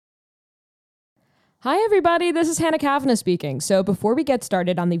Hi, everybody. This is Hannah Kavanagh speaking. So before we get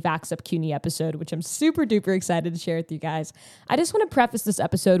started on the Vax Up CUNY episode, which I'm super duper excited to share with you guys, I just want to preface this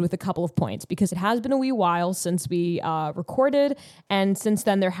episode with a couple of points because it has been a wee while since we recorded, and since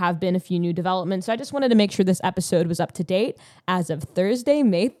then there have been a few new developments. So I just wanted to make sure this episode was up to date as of Thursday,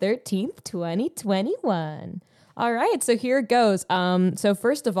 May 13th, 2021. All right, so here it goes. So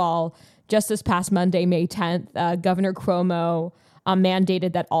first of all, just this past Monday, May 10th, Governor Cuomo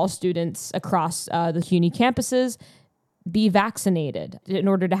mandated that all students across the CUNY campuses be vaccinated in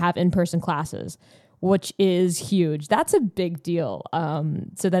order to have in-person classes, which is huge. That's a big deal.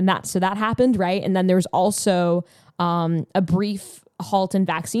 So that happened, right? And then there's also a brief halt in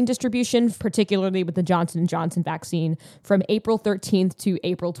vaccine distribution, particularly with the Johnson & Johnson vaccine from April 13th to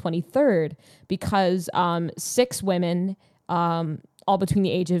April 23rd, because 6 women, all between the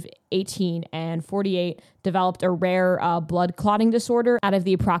age of 18 and 48, developed a rare blood clotting disorder out of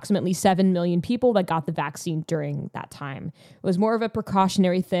the approximately 7 million people that got the vaccine during that time. It was more of a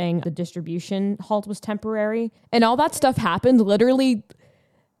precautionary thing. The distribution halt was temporary. And all that stuff happened literally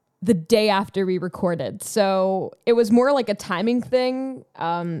the day after we recorded. So it was more like a timing thing.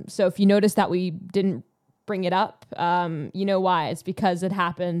 So if you notice that we didn't bring it up, you know why. It's because it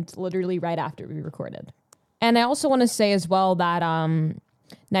happened literally right after we recorded. And I also want to say as well that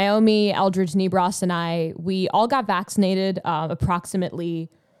Naomi, Eldridge, Nebras, and I, we all got vaccinated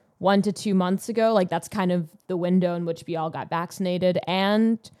approximately 1 to 2 months ago. Like, that's kind of the window in which we all got vaccinated.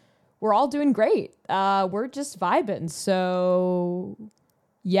 And we're all doing great. We're just vibing. So,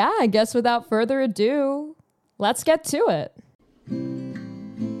 yeah, I guess without further ado, let's get to it.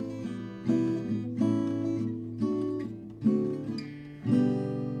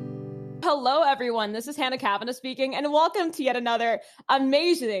 Hello, everyone. This is Hannah Kavanagh speaking, and welcome to yet another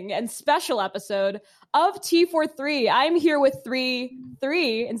amazing and special episode of T43. I'm here with three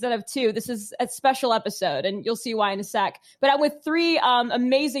instead of 2. This is a special episode, and you'll see why in a sec. But I'm with 3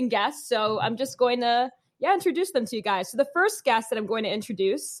 amazing guests, so I'm just going to introduce them to you guys. So the first guest that I'm going to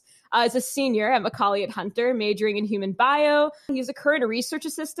introduce is a senior at Macaulay at Hunter, majoring in human bio. He's a current research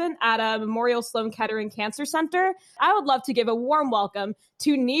assistant at Memorial Sloan Kettering Cancer Center. I would love to give a warm welcome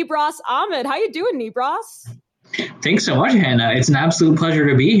to Nebras Ahmed. How you doing, Nebras? Thanks so much, Hannah. It's an absolute pleasure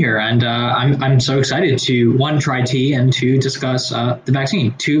to be here, and I'm so excited to, 1, try tea, and 2, discuss the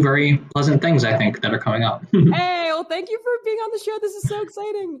vaccine. 2 very pleasant things, I think, that are coming up. Hey, well, thank you for being on the show. This is so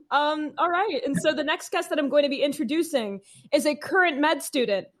exciting. All right, and so the next guest that I'm going to be introducing is a current med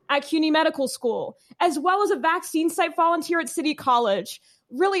student at CUNY Medical School, as well as a vaccine site volunteer at City College.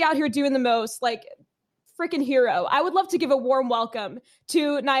 Really out here doing the most, like, freaking hero. I would love to give a warm welcome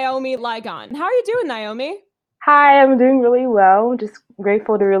to Naomi Ligon. How are you doing, Naomi? Hi, I'm doing really well. Just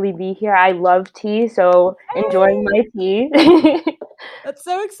grateful to really be here. I love tea, so enjoying my tea. That's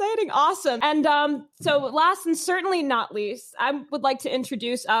so exciting. Awesome. And so last and certainly not least, I would like to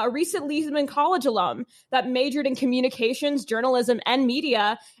introduce a recent Lehman College alum that majored in communications, journalism, and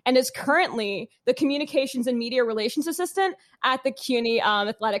media, and is currently the communications and media relations assistant at the CUNY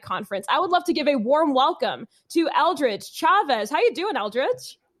Athletic Conference. I would love to give a warm welcome to Eldridge Chavez. How you doing,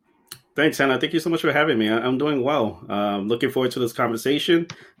 Eldridge? Thanks, Hannah. Thank you so much for having me. I'm doing well. Looking forward to this conversation.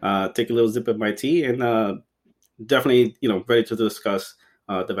 Take a little sip of my tea, and definitely, ready to discuss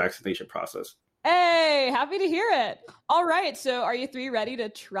the vaccination process. Hey, happy to hear it. All right. So are you 3 ready to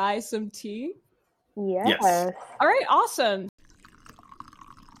try some tea? Yes. All right. Awesome.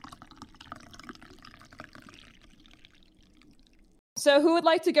 So who would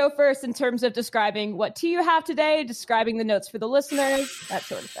like to go first in terms of describing what tea you have today, describing the notes for the listeners, that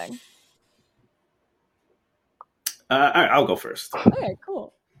sort of thing? All right, I'll go first. Okay,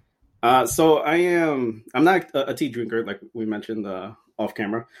 cool. So I'm not a tea drinker, like we mentioned off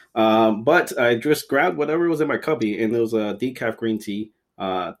camera, but I just grabbed whatever was in my cubby, and it was a decaf green tea.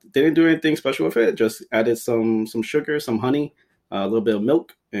 Didn't do anything special with it, just added some sugar, some honey, a little bit of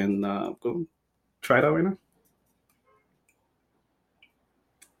milk, and go try it out right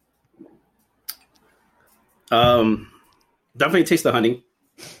now. Definitely taste the honey,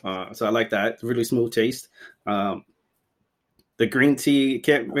 so I like that. Really smooth taste. The green tea,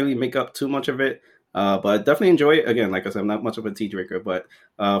 can't really make up too much of it, but definitely enjoy it. Again, like I said, I'm not much of a tea drinker, but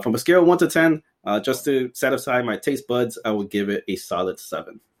from a scale of 1 to 10, just to satisfy my taste buds, I would give it a solid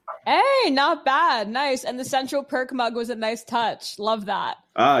 7. Hey, not bad. Nice. And the Central Perk mug was a nice touch. Love that.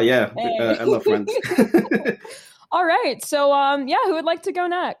 Yeah. Hey. I love Friends. All right. So, who would like to go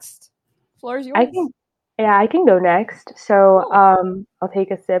next? Floor is yours. I can go next. So, I'll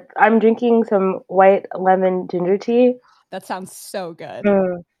take a sip. I'm drinking some white lemon ginger tea. That sounds so good.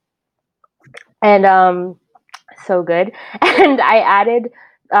 And so good. And I added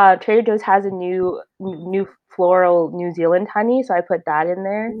Trader Joe's has a new floral New Zealand honey, so I put that in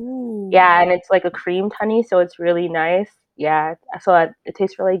there. Ooh. Yeah, and it's like a creamed honey, so it's really nice. Yeah, so it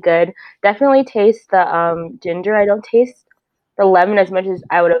tastes really good. Definitely taste the ginger. I don't taste the lemon as much as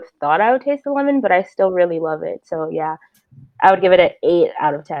I would have thought I would taste the lemon, but I still really love it. So yeah, I would give it an 8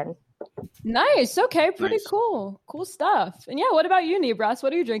 out of 10. Nice. Okay, pretty Nice. cool. Cool stuff. And yeah, what about you, Nebras?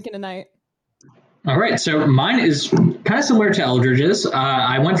 What are you drinking tonight? All right, so mine is kind of similar to Eldridge's.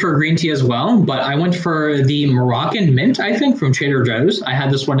 I went for green tea as well, but I went for the Moroccan mint, I think, from Trader Joe's. I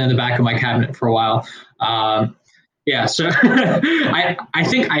had this one in the back of my cabinet for a while. Yeah, so I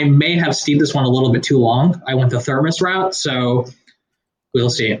think I may have steamed this one a little bit too long. I went the thermos route, so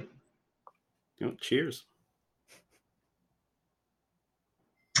we'll see. Cheers.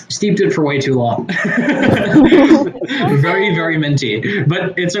 Steeped it for way too long. Very, very minty,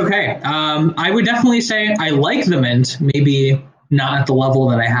 but it's okay. I would definitely say I like the mint, maybe not at the level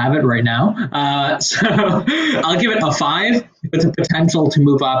that I have it right now. So I'll give it a 5 with the potential to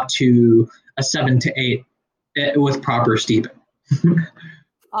move up to a 7 to 8 with proper steeping.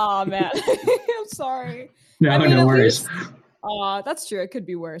 Oh man, I'm sorry. No, I mean, no at worries. That's true. It could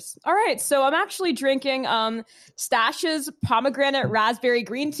be worse. All right, so I'm actually drinking Stash's pomegranate raspberry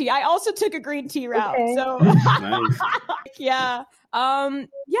green tea. I also took a green tea route. Okay. So Nice. yeah.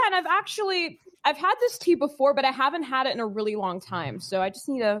 Yeah, and I've had this tea before, but I haven't had it in a really long time. So I just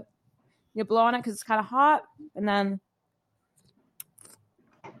need to blow on it because it's kind of hot, and then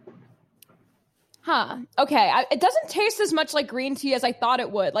okay. It doesn't taste as much like green tea as I thought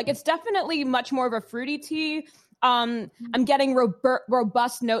it would. Like, it's definitely much more of a fruity tea. I'm getting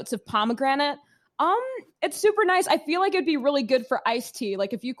robust notes of pomegranate. It's super nice. I feel like it'd be really good for iced tea.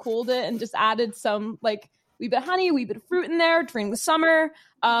 Like, if you cooled it and just added some, like, wee bit of honey, wee bit of fruit in there during the summer,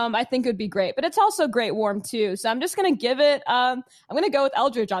 I think it would be great. But it's also great warm too. So I'm just gonna give it. I'm gonna go with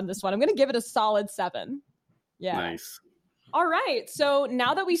Eldridge on this one. I'm gonna give it a solid 7. Yeah. Nice. All right. So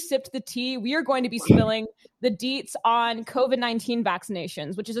now that we sipped the tea, we are going to be spilling the deets on COVID-19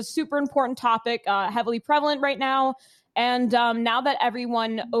 vaccinations, which is a super important topic, heavily prevalent right now. And now that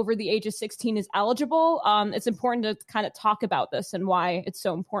everyone over the age of 16 is eligible, it's important to kind of talk about this and why it's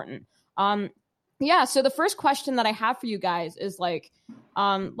so important. Yeah. So the first question that I have for you guys is like,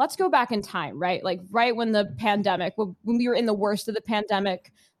 let's go back in time, right? Like right when the pandemic, when we were in the worst of the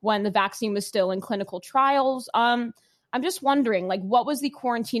pandemic, when the vaccine was still in clinical trials. I'm just wondering, like, what was the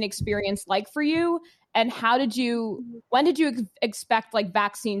quarantine experience like for you? And when did you expect like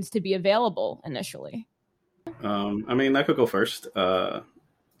vaccines to be available initially? I mean, I could go first.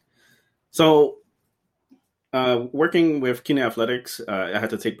 So working with CUNY Athletics, I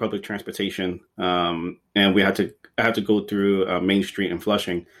had to take public transportation, and I had to go through Main Street in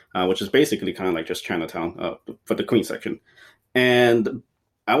Flushing, which is basically kind of like just Chinatown for the Queen section. And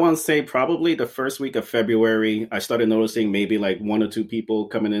I want to say probably the first week of February, I started noticing maybe like 1 or 2 people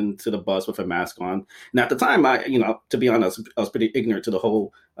coming into the bus with a mask on. And at the time, to be honest, I was pretty ignorant to the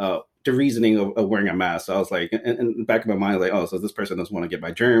whole, the reasoning of wearing a mask. So I was like, in the back of my mind, like, oh, so this person doesn't want to get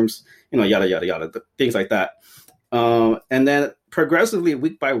my germs, yada, yada, yada, things like that. And then progressively,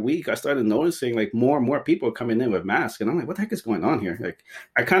 week by week, I started noticing like more and more people coming in with masks, and I'm like, what the heck is going on here? Like,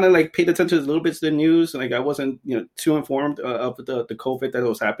 I kind of like paid attention to a little bit to the news, and like I wasn't too informed of the COVID that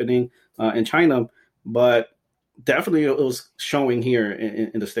was happening in China, but definitely it was showing here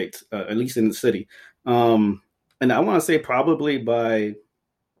in the States, at least in the city. And I want to say probably by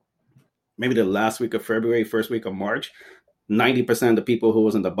maybe the last week of February, first week of March, 90% of the people who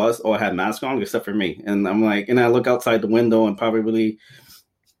was in the bus all had masks on except for me. And I'm like, and I look outside the window and probably,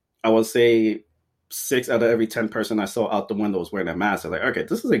 I would say 6 out of every 10 person I saw out the window was wearing a mask. I was like, okay,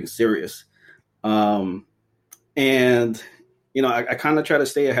 this is like serious. And, I kind of try to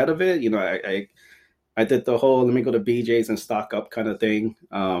stay ahead of it. I did the whole, let me go to BJ's and stock up kind of thing.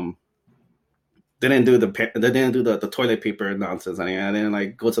 They didn't do the toilet paper nonsense. I didn't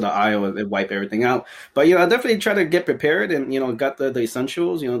like go to the aisle and wipe everything out. But I definitely try to get prepared and got the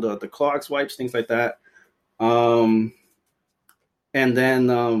essentials, the Clorox wipes, things like that. And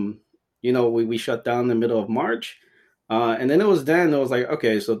then we shut down in the middle of March, and then it was like,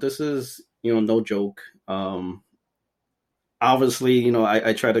 okay, so this is no joke. Obviously,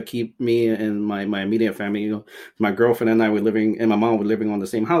 I try to keep me and my immediate family. My girlfriend and I were living, and my mom were living on the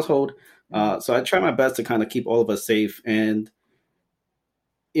same household. So I try my best to kind of keep all of us safe. And,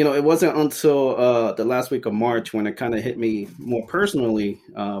 it wasn't until the last week of March when it kind of hit me more personally.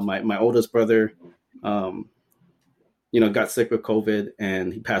 My oldest brother, got sick with COVID,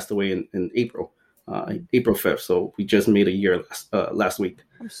 and he passed away in April, April 5th. So we just made a year last week.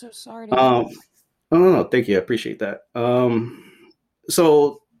 I'm so sorry to hear that. Oh, no, thank you. I appreciate that.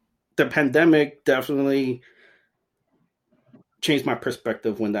 So the pandemic definitely changed my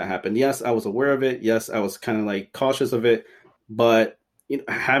perspective when that happened. Yes, I was aware of it. Yes, I was kind of like cautious of it, but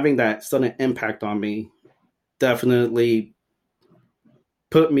having that sudden impact on me definitely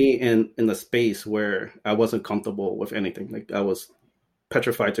put me in a space where I wasn't comfortable with anything. Like I was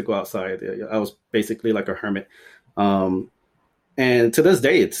petrified to go outside. I was basically like a hermit. And to this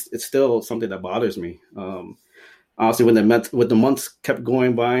day, it's still something that bothers me. Honestly, when the months kept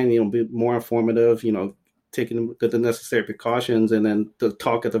going by and, be more informative, taking the necessary precautions, and then the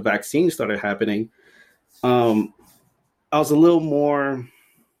talk of the vaccine started happening, I was a little more,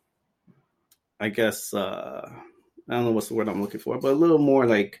 I guess, I don't know what's the word I'm looking for, but a little more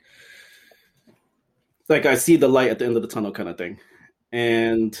like I see the light at the end of the tunnel kind of thing.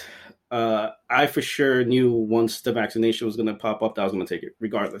 And I for sure knew once the vaccination was going to pop up that I was going to take it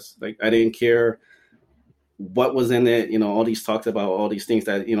regardless. Like I didn't care what was in it, all these talks about all these things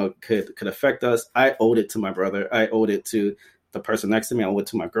that, could affect us. I owed it to my brother. I owed it to the person next to me. I owe it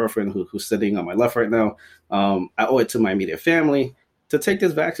to my girlfriend who's sitting on my left right now. I owe it to my immediate family to take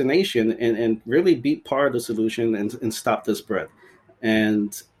this vaccination and really be part of the solution and stop this spread.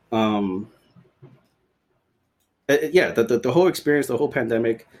 And the whole experience, the whole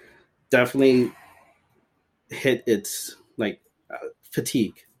pandemic definitely hit its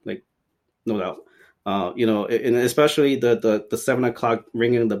fatigue, no doubt. And especially the 7 o'clock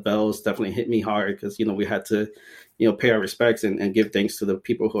ringing the bells definitely hit me hard because, we had to, pay our respects and give thanks to the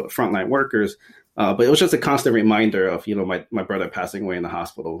people who are the frontline workers. But it was just a constant reminder of, my brother passing away in the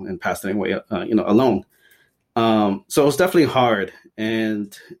hospital and passing away, alone. So it was definitely hard.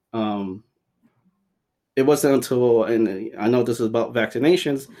 And it wasn't until, and I know this is about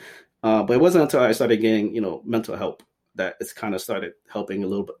vaccinations, but it wasn't until I started getting, mental help that it's kind of started helping a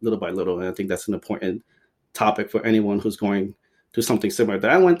little by little. And I think that's an important topic for anyone who's going through something similar that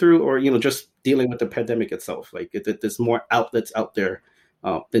I went through, or, just dealing with the pandemic itself. There's more outlets out there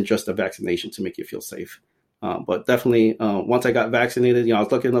than just a vaccination to make you feel safe. But definitely once I got vaccinated, I was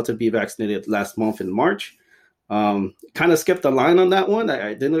lucky enough to be vaccinated last month in March. Kind of skipped the line on that one.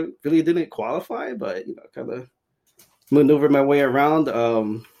 I didn't qualify, but, kind of maneuvered my way around.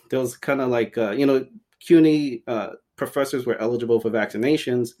 There was kind of like, CUNY professors were eligible for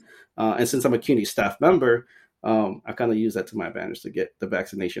vaccinations. And since I'm a CUNY staff member, I kind of use that to my advantage to get the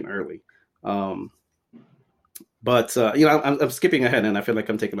vaccination early. But I'm skipping ahead, and I feel like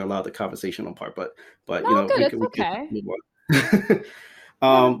I'm taking a lot of the conversational part. But no, good. We can move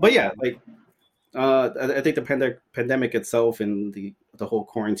on. But yeah, I think the pandemic itself and the whole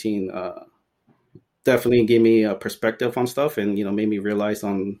quarantine definitely gave me a perspective on stuff, and made me realize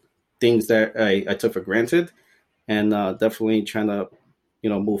on things that I took for granted, and definitely trying to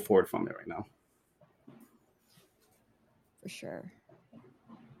move forward from it right now. For sure.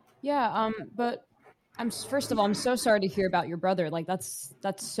 Yeah. But first of all, I'm so sorry to hear about your brother. That's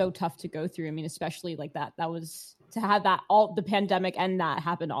so tough to go through. I mean, especially that was to have that all the pandemic and that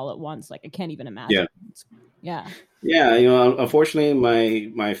happened all at once. I can't even imagine. Yeah. Unfortunately,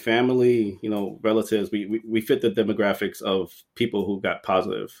 my family, relatives, we fit the demographics of people who got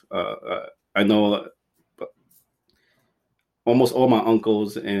positive. I know almost all my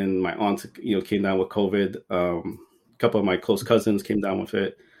uncles and my aunts, came down with COVID. A couple of my close cousins came down with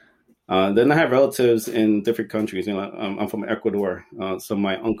it. Then I have relatives in different countries. I'm from Ecuador, so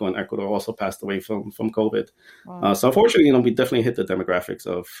my uncle in Ecuador also passed away from COVID. Wow. So unfortunately, we definitely hit the demographics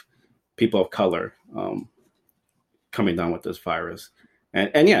of people of color coming down with this virus,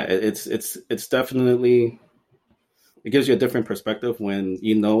 and yeah, it's definitely, it gives you a different perspective when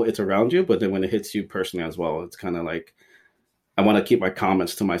it's around you, but then when it hits you personally as well, it's kind of like I want to keep my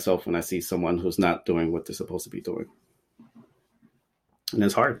comments to myself when I see someone who's not doing what they're supposed to be doing, and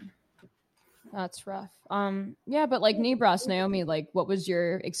it's hard. That's rough. Yeah, but Nebras, Naomi, what was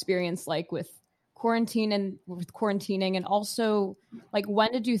your experience with quarantine and with quarantining, and also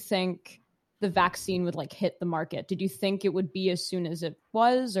when did you think the vaccine would hit the market? Did you think it would be as soon as it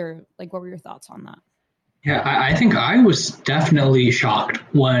was, or what were your thoughts on that? Yeah, I think I was definitely shocked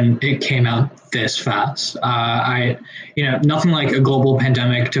when it came out this fast. Nothing like a global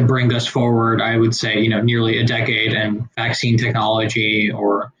pandemic to bring us forward, I would say, nearly a decade in vaccine technology,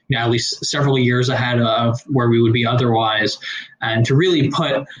 or at least several years ahead of where we would be otherwise, and to really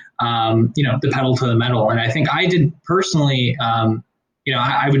put, the pedal to the metal. And I think I did personally,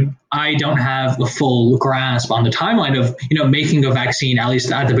 I don't have a full grasp on the timeline of, making a vaccine, at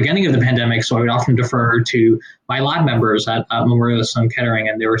least at the beginning of the pandemic. So I would often defer to my lab members at Memorial Sloan Kettering,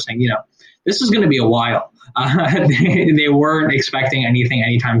 and they were saying, this is going to be a while. They weren't expecting anything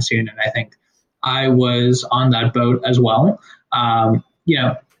anytime soon. And I think I was on that boat as well.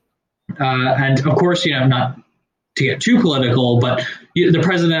 And of course, not to get too political, but the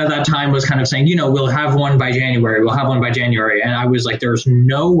president at that time was kind of saying, we'll have one by January, and I was like, there's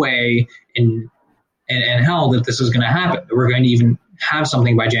no way in hell that this is going to happen. We're going to even have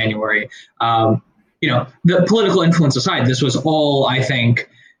something by January. The political influence aside, this was all, I think,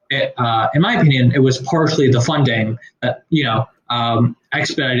 in my opinion, it was partially the funding that,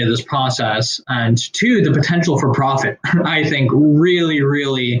 expedited this process, and two, the potential for profit, I think really,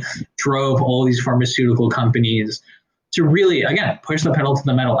 really drove all these pharmaceutical companies to really, again, push the pedal to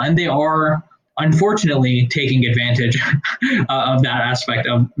the metal. And they are, unfortunately, taking advantage of that aspect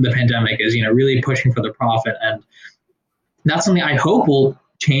of the pandemic, is, really pushing for the profit. And that's something I hope will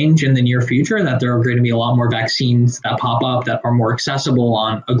change in the near future, that there are going to be a lot more vaccines that pop up that are more accessible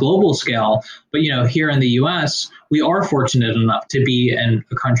on a global scale. But, here in the US, we are fortunate enough to be in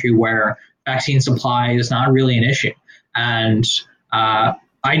a country where vaccine supply is not really an issue. And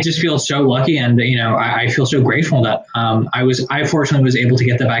I just feel so lucky, and I feel so grateful that I fortunately was able to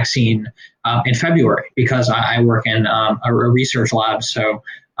get the vaccine in February, because I work in a research lab. So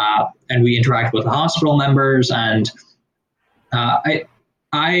and we interact with the hospital members, and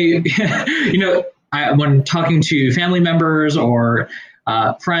when talking to family members or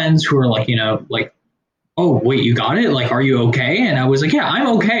friends who are like, oh, wait, you got it? Like, are you okay? And I was like, yeah, I'm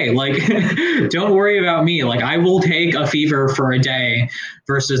okay. Like, don't worry about me. Like, I will take a fever for a day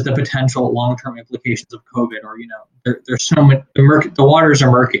versus the potential long-term implications of COVID, or, there's so much, the waters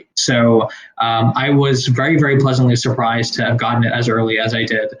are murky. So I was very, very pleasantly surprised to have gotten it as early as I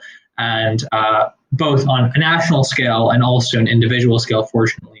did. And both on a national scale and also an individual scale,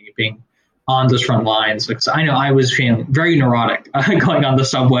 fortunately, being on those front lines, because I know I was feeling very neurotic going on the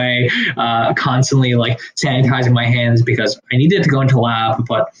subway, constantly like sanitizing my hands because I needed to go into lab,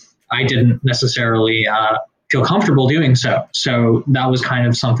 but I didn't necessarily feel comfortable doing so. So that was kind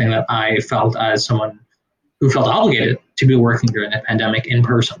of something that I felt as someone who felt obligated to be working during the pandemic in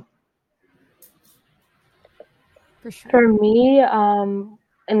person. For me,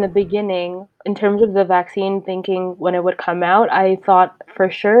 in the beginning, in terms of the vaccine, thinking when it would come out, I thought for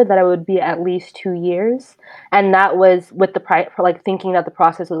sure that it would be at least 2 years, and that was with thinking that the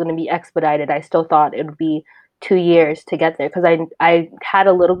process was going to be expedited. I still thought it would be 2 years to get there, because I had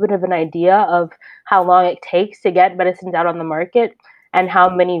a little bit of an idea of how long it takes to get medicines out on the market, and how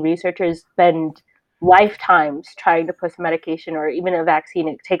many researchers spend lifetimes trying to push medication or even a vaccine.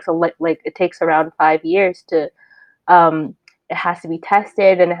 It takes it takes around 5 years to it has to be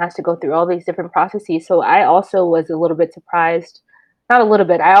tested, and it has to go through all these different processes. So I also was a little bit surprised, not a little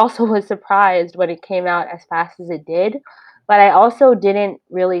bit, I also was surprised when it came out as fast as it did. But I also didn't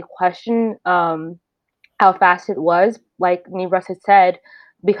really question how fast it was, like Nibras had said,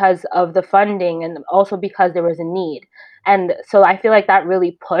 because of the funding and also because there was a need. And so I feel like that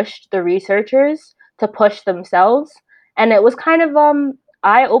really pushed the researchers to push themselves. And it was kind of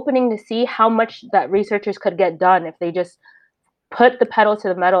eye-opening to see how much that researchers could get done if they just put the pedal to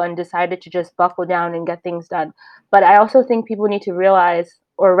the metal and decided to just buckle down and get things done. But I also think people need to realize,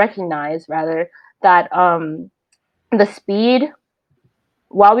 or recognize rather, that the speed,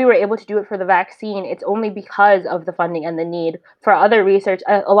 while we were able to do it for the vaccine, it's only because of the funding and the need. For other research,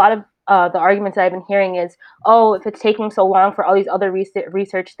 a lot of the arguments I've been hearing is, oh, if it's taking so long for all these other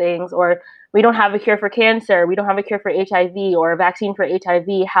research things, or we don't have a cure for cancer, we don't have a cure for HIV or a vaccine for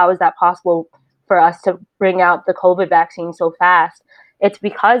HIV, how is that possible for us to bring out the COVID vaccine so fast? It's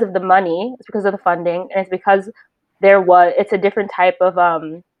because of the money, it's because of the funding, and it's because it's a different type of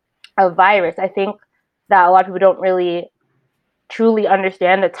virus. I think that a lot of people don't really truly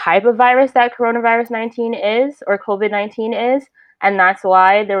understand the type of virus that coronavirus 19 is, or COVID-19 is, and that's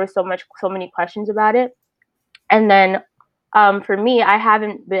why there was so many questions about it. And then for me,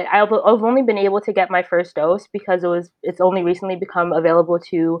 I've only been able to get my first dose because it's only recently become available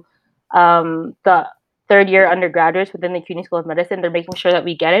to the third year undergraduates within the CUNY School of Medicine. They're making sure that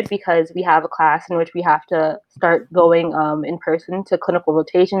we get it because we have a class in which we have to start going in person to clinical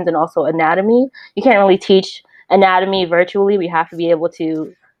rotations and also anatomy. You can't really teach anatomy virtually. We have to be able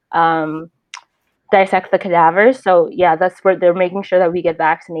to dissect the cadavers. So yeah, that's where they're making sure that we get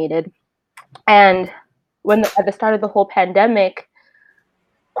vaccinated. And at the start of the whole pandemic,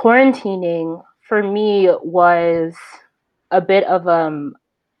 quarantining for me was a bit of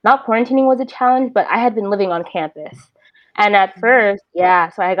not quarantining was a challenge, but I had been living on campus. And at first, so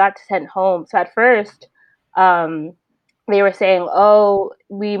I got sent home. So at first, they were saying, oh,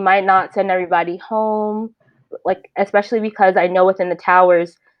 we might not send everybody home, like especially because I know within the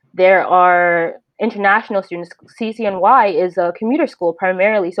towers there are international students. CCNY is a commuter school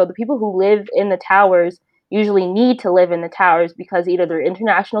primarily, so the people who live in the towers usually need to live in the towers because either they're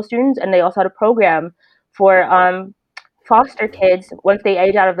international students and they also had a program for foster kids. Once they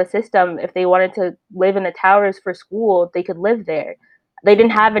age out of the system, if they wanted to live in the towers for school, they could live there. They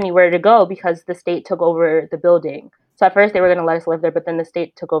didn't have anywhere to go because the state took over the building. So at first they were going to let us live there, but then the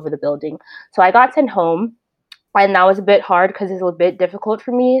state took over the building. So I got sent home, and that was a bit hard because it's a bit difficult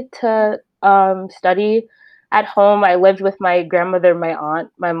for me to study at home. I lived with my grandmother, my aunt,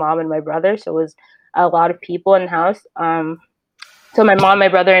 my mom, and my brother, so it was a lot of people in the house. So my mom, my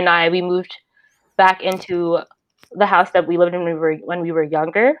brother, and I, we moved back into the house that we lived in when we were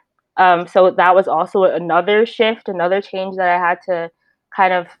younger. So that was also another shift, another change that I had to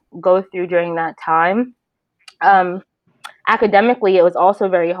kind of go through during that time. Academically, it was also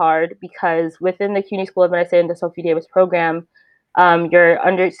very hard because within the CUNY School of Medicine, the Sophie Davis program,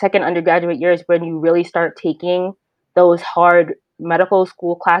 your second undergraduate year is when you really start taking those hard medical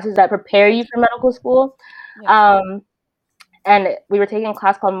school classes that prepare you for medical school. Yeah. And we were taking a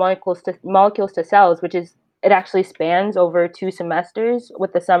class called Molecules to Cells, which is, it actually spans over 2 semesters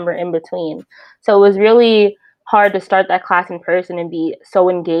with the summer in between. So it was really hard to start that class in person and be so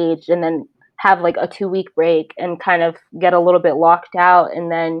engaged, and then have like a 2-week break and kind of get a little bit locked out,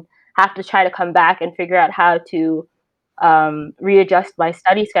 and then have to try to come back and figure out how to readjust my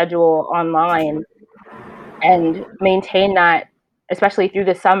study schedule online and maintain that, especially through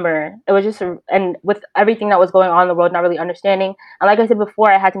the summer. It was just, and with everything that was going on in the world, not really understanding. And like I said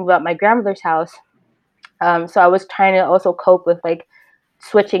before, I had to move out my grandmother's house. So I was trying to also cope with like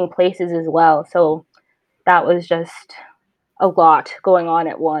switching places as well. So that was just a lot going on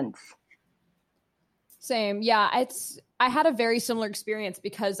at once. Same. Yeah. I had a very similar experience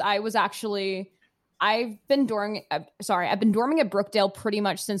because I've been dorming at Brookdale pretty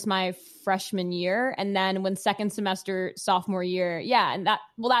much since my freshman year. And then when second semester, sophomore year, and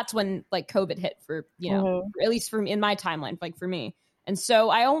that's when like COVID hit for, at least for in my timeline, like for me. And so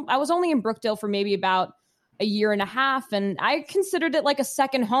I was only in Brookdale for maybe about a year and a half, and I considered it like a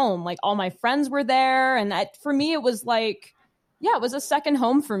second home. Like all my friends were there, and for me it was like, it was a second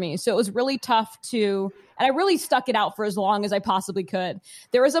home for me. So it was really tough and I really stuck it out for as long as I possibly could.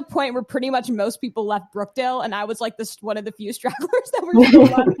 There was a point where pretty much most people left Brookdale, and I was like one of the few stragglers that were still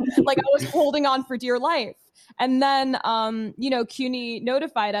left. Like I was holding on for dear life. And then, CUNY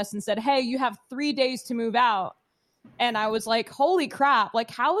notified us and said, hey, you have 3 days to move out. And I was like, holy crap,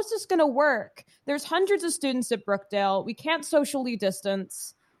 like, how is this going to work? There's hundreds of students at Brookdale. We can't socially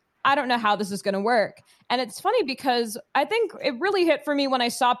distance. I don't know how this is going to work. And it's funny because I think it really hit for me when I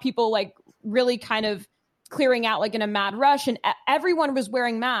saw people like really kind of clearing out like in a mad rush, and everyone was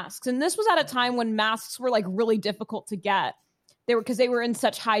wearing masks. And this was at a time when masks were like really difficult to get. Because they were in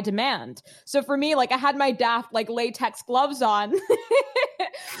such high demand. So for me, like I had my daft like latex gloves on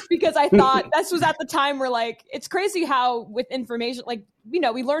because I thought this was at the time where like, it's crazy how with information, like, we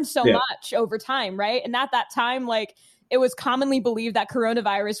learned so much over time. Right. And at that time, like it was commonly believed that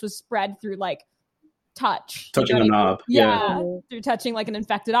coronavirus was spread through like touching a knob. Through touching like an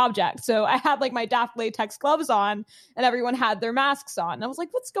infected object. So I had like my daft latex gloves on, and everyone had their masks on. And I was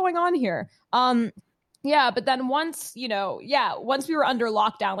like, what's going on here? But then once we were under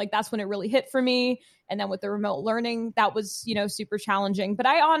lockdown, like that's when it really hit for me. And then with the remote learning, that was, super challenging. But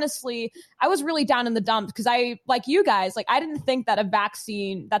I was really down in the dumps because like you guys, like I didn't think that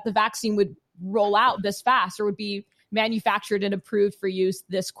the vaccine would roll out this fast or would be manufactured and approved for use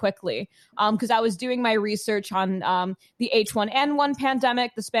this quickly. Because I was doing my research on the H1N1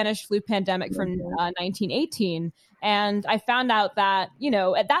 pandemic, the Spanish flu pandemic from 1918. And I found out that,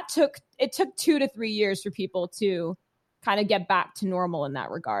 it took 2 to 3 years for people to kind of get back to normal in that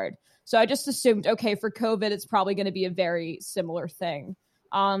regard. So I just assumed, okay, for COVID, it's probably going to be a very similar thing.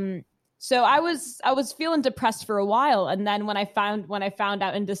 So I was feeling depressed for a while. And then when I found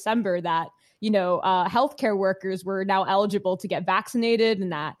out in December that, healthcare workers were now eligible to get vaccinated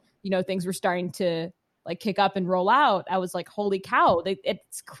and that, things were starting to like kick up and roll out, I was like, holy cow,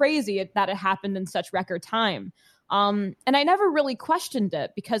 it's crazy that it happened in such record time. And I never really questioned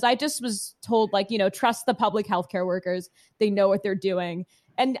it because I just was told like, trust the public healthcare workers. They know what they're doing.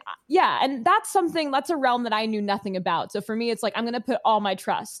 And and that's a realm that I knew nothing about. So for me, it's like, I'm going to put all my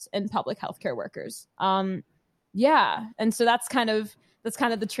trust in public healthcare workers. And so that's kind of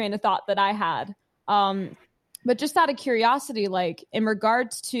the train of thought that I had. But just out of curiosity, like in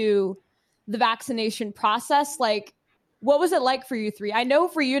regards to the vaccination process, like, what was it like for you three? I know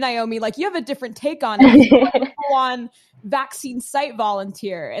for you, Naomi, like you have a different take on it. You go on vaccine site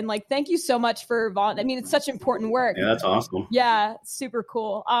volunteer, and like, thank you so much for it's such important work. Yeah, that's awesome. Yeah, super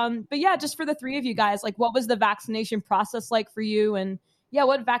cool. But yeah, just for the three of you guys, like, what was the vaccination process like for you? And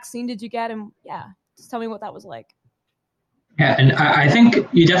what vaccine did you get? And Just tell me what that was like. Yeah, and I think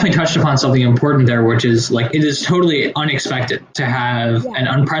you definitely touched upon something important there, which is like it is totally unexpected to have and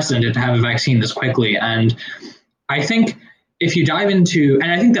unprecedented to have a vaccine this quickly. And I think if you dive into,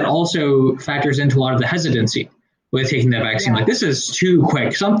 and I think that also factors into a lot of the hesitancy with taking that vaccine. Like, this is too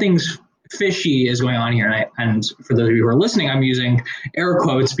quick. Something's fishy is going on here. And for those of you who are listening, I'm using air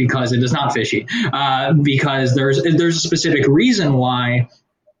quotes because it is not fishy, because there's a specific reason why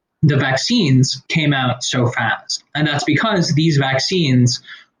the vaccines came out so fast. And that's because these vaccines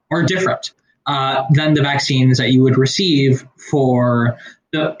are different than the vaccines that you would receive for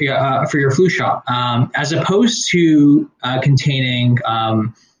your flu shot, as opposed to containing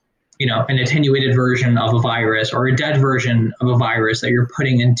an attenuated version of a virus or a dead version of a virus that you're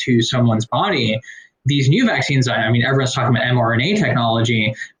putting into someone's body. These new vaccines, I mean, everyone's talking about mRNA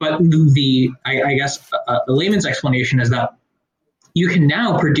technology, but the layman's explanation is that you can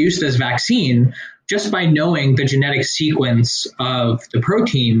now produce this vaccine just by knowing the genetic sequence of the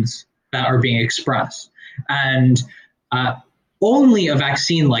proteins that are being expressed. And only a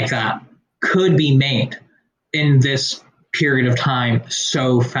vaccine like that could be made in this period of time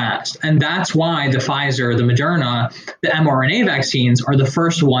so fast. And that's why the Pfizer, the Moderna, the mRNA vaccines are the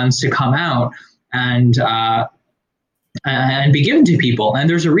first ones to come out and be given to people. And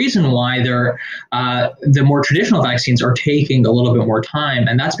there's a reason why the more traditional vaccines are taking a little bit more time.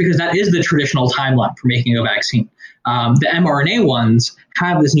 And that's because that is the traditional timeline for making a vaccine. The mRNA ones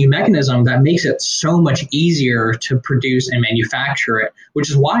have this new mechanism that makes it so much easier to produce and manufacture it, which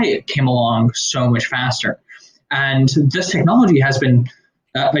is why it came along so much faster. And this technology has been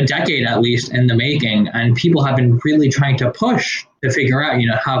a decade at least in the making, and people have been really trying to push to figure out,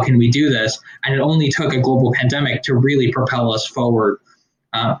 how can we do this? And it only took a global pandemic to really propel us forward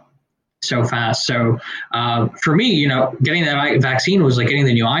so fast. So for me, getting that vaccine was like getting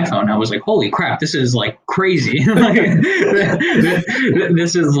the new iPhone. I was like, holy crap, this is like crazy.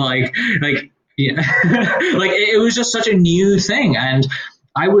 This is like it was just such a new thing. And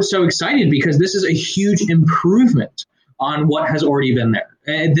I was so excited because this is a huge improvement on what has already been there.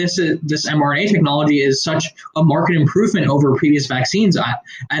 This mRNA technology is such a marked improvement over previous vaccines,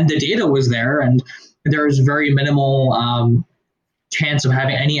 and the data was there, and there's very minimal chance of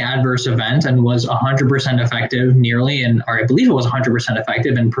having any adverse event, and was 100% effective nearly, or I believe it was 100%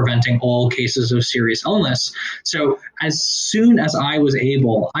 effective in preventing all cases of serious illness. So as soon as I was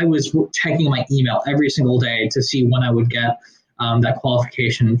able, I was checking my email every single day to see when I would get that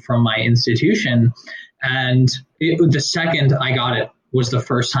qualification from my institution. And the second I got it was the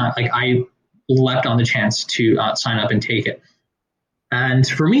first time, I leapt on the chance to sign up and take it. And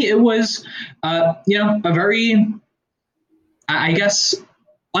for me, it was, a very, I guess,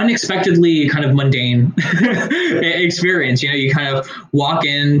 unexpectedly kind of mundane experience. You kind of walk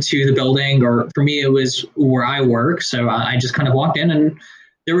into the building, or for me, it was where I work. So I just kind of walked in, and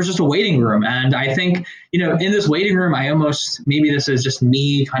there was just a waiting room. And I think, in this waiting room, maybe this is just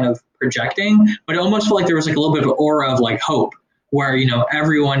me kind of projecting, but it almost felt like there was like a little bit of an aura of like hope, where,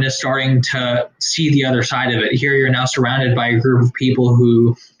 everyone is starting to see the other side of it. Here you're now surrounded by a group of people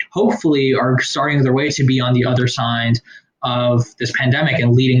who hopefully are starting their way to be on the other side of this pandemic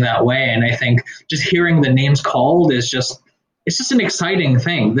and leading that way. And I think just hearing the names called it's just an exciting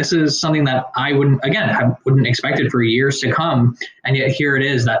thing. This is something that I wouldn't expect it for years to come. And yet here it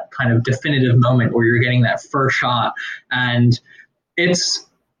is, that kind of definitive moment where you're getting that first shot. And it's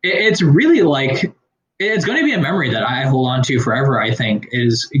really like, it's going to be a memory that I hold on to forever, I think,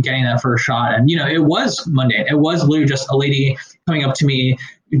 is getting that first shot. And, it was mundane. It was literally just a lady coming up to me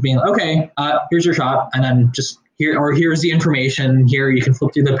being like, okay, here's your shot. And then just here's the information here. You can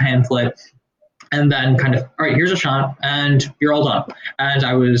flip through the pamphlet. And then kind of, all right, here's a shot and you're all done. And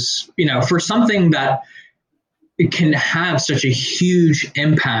I was, for something that it can have such a huge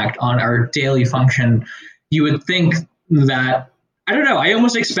impact on our daily function, you would think that, I don't know, I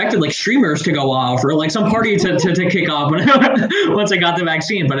almost expected like streamers to go off or like some party to kick off once I got the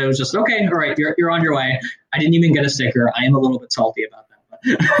vaccine. But it was just, okay, all right, you're on your way. I didn't even get a sticker. I am a little bit salty about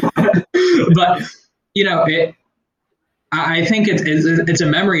that. But I think it's a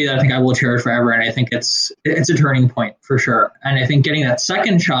memory that I think I will cherish forever, and I think it's a turning point for sure. And I think getting that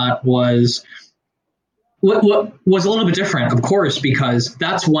second shot was what was a little bit different, of course, because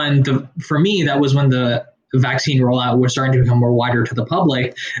that's when for me that was when the vaccine rollout was starting to become more wider to the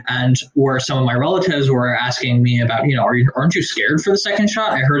public, and where some of my relatives were asking me about, aren't you scared for the second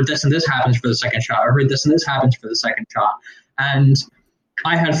shot? I heard this and this happens for the second shot. I heard this and this happens for the second shot. And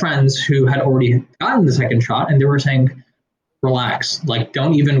I had friends who had already gotten the second shot, and they were saying, relax, like,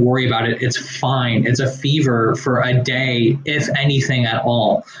 don't even worry about it. It's fine. It's a fever for a day, if anything at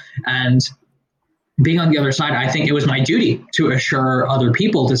all. And being on the other side, I think it was my duty to assure other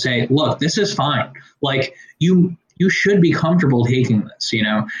people to say, look, this is fine. Like you should be comfortable taking this,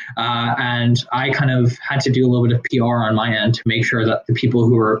 and I kind of had to do a little bit of PR on my end to make sure that the people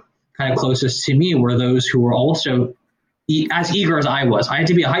who were kind of closest to me were those who were also as eager as I was. I had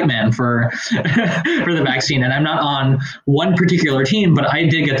to be a hype man for for the vaccine, and I'm not on one particular team, but I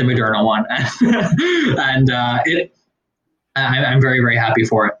did get the Moderna one, and I'm very, very happy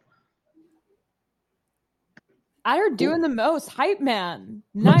for it. Adder doing the most, hype man,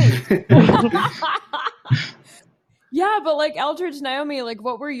 nice. Yeah, but like Eldridge, Naomi, like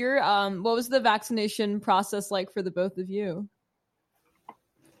what were your what was the vaccination process like for the both of you?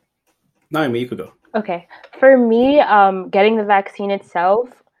 Naomi, you could go. Okay. For me, getting the vaccine itself,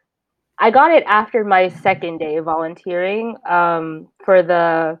 I got it after my second day of volunteering, for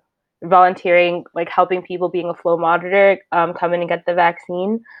the volunteering, like helping people being a flow monitor, come in and get the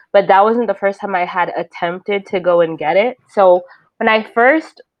vaccine. But that wasn't the first time I had attempted to go and get it. So when I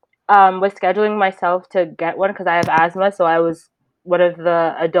first was scheduling myself to get one, because I have asthma, so I was one of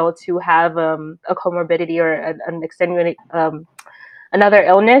the adults who have a comorbidity or an extenuating another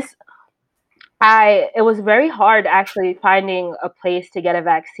illness. It was very hard actually finding a place to get a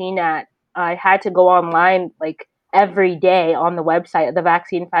vaccine at. I had to go online like every day on the website, the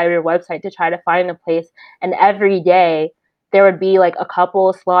Vaccine Finder website, to try to find a place. And every day there would be like a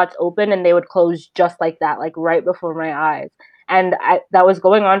couple slots open and they would close just like that, like right before my eyes. And that was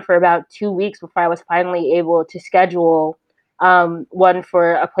going on for about 2 weeks before I was finally able to schedule one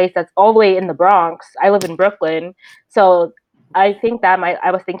for a place that's all the way in the Bronx. I live in Brooklyn. So I think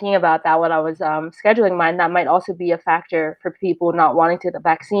I was thinking about that when I was scheduling mine. That might also be a factor for people not wanting to get the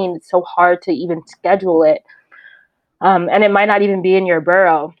vaccine. It's so hard to even schedule it. And it might not even be in your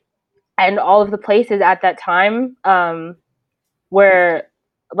borough. And all of the places at that time were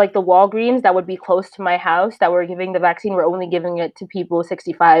like the Walgreens that would be close to my house that were giving the vaccine were only giving it to people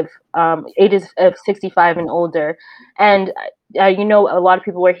 65, ages of 65 and older. And a lot of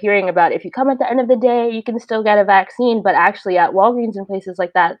people were hearing about if you come at the end of the day, you can still get a vaccine. But actually at Walgreens and places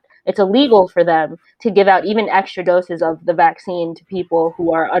like that, it's illegal for them to give out even extra doses of the vaccine to people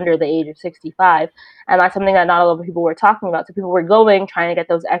who are under the age of 65. And that's something that not a lot of people were talking about. So people were trying to get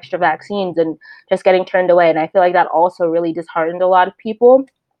those extra vaccines and just getting turned away. And I feel like that also really disheartened a lot of people.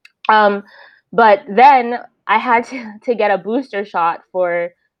 But then I had to get a booster shot for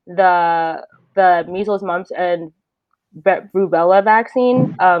the measles, mumps, and rubella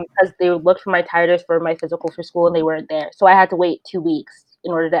vaccine because they looked for my titers for my physical for school and they weren't there. So I had to wait 2 weeks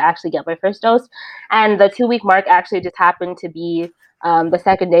in order to actually get my first dose. And the 2-week mark actually just happened to be the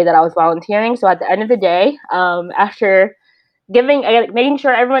second day that I was volunteering. So at the end of the day, after making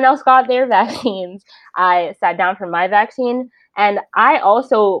sure everyone else got their vaccines, I sat down for my vaccine. And I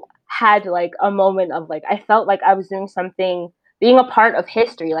also had like a moment of like, I felt like I was doing something, being a part of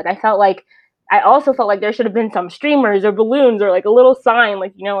history. Like I also felt like there should have been some streamers or balloons or like a little sign,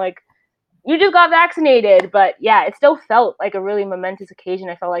 like, like you just got vaccinated. But yeah, it still felt like a really momentous occasion.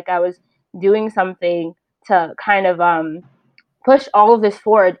 I felt like I was doing something to kind of push all of this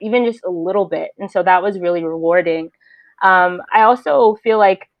forward, even just a little bit. And so that was really rewarding. I also feel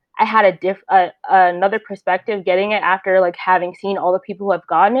like I had another perspective getting it after like having seen all the people who have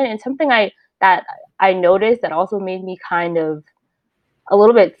gotten it. And something that I noticed that also made me kind of a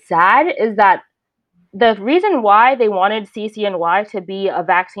little bit sad is that the reason why they wanted CCNY to be a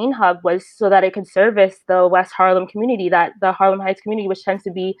vaccine hub was so that it could service the West Harlem community, that the Harlem Heights community, which tends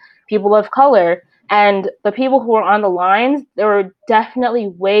to be people of color. And the people who were on the lines, there were definitely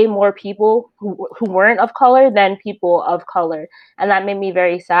way more people who weren't of color than people of color. And that made me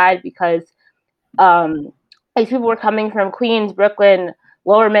very sad because these people were coming from Queens, Brooklyn,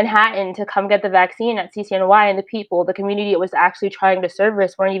 Lower Manhattan to come get the vaccine at CCNY, and the community it was actually trying to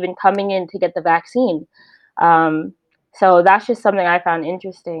service weren't even coming in to get the vaccine. So that's just something I found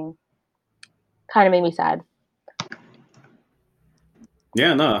interesting. Kind of made me sad.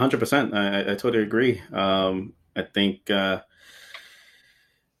 Yeah, no, 100%. I totally agree. I think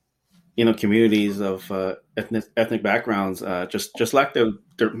communities of ethnic backgrounds just lack the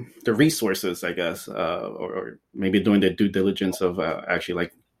resources, I guess, or maybe doing their due diligence of actually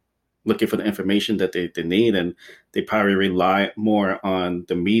like looking for the information that they need, and they probably rely more on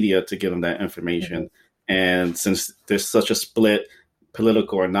the media to give them that information. Mm-hmm. And since there's such a split,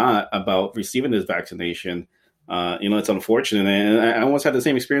 political or not, about receiving this vaccination, it's unfortunate. And I almost had the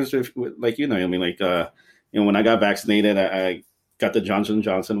same experience with like Naomi. Like when I got vaccinated, I got the Johnson &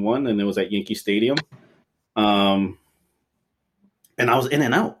 Johnson one, and it was at Yankee Stadium. And I was in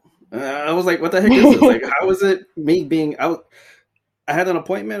and out. I was like, what the heck is this? Like, how is it me being out? I had an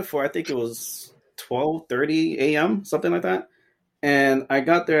appointment for, I think it was 12:30 a.m., something like that. And I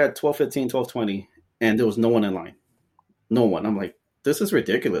got there at 12:15, 12:20, and there was no one in line. No one. I'm like, this is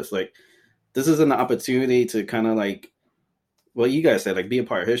ridiculous. Like, this is an opportunity to kind of like, well, you guys said, like, be a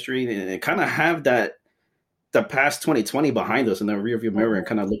part of history and kind of have that the past 2020 behind us in the rearview mirror and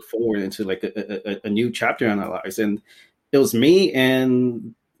kind of look forward into like a new chapter in our lives. And it was me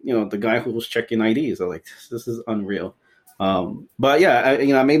and, you know, the guy who was checking IDs. I'm like, this is unreal. But yeah,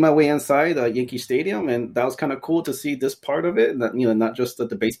 I made my way inside Yankee Stadium, and that was kind of cool to see this part of it, not just at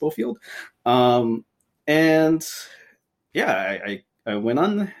the baseball field. And yeah, I went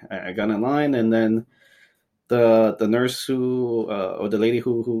on, I got in line, and then the nurse or the lady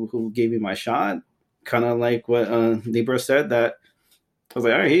who gave me my shot, kind of like what Libra said, that I was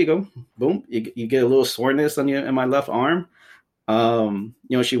like, all right, here you go, boom, you get a little soreness in my left arm.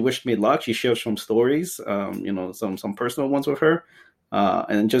 She wished me luck. She shared some stories, some personal ones with her,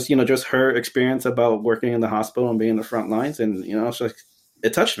 and just her experience about working in the hospital and being in the front lines. And,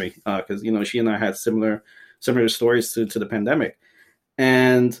 it touched me because, she and I had similar stories to the pandemic.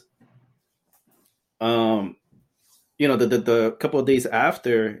 And, the couple of days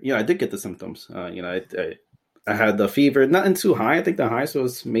after, I did get the symptoms. I had the fever, nothing too high. I think the highest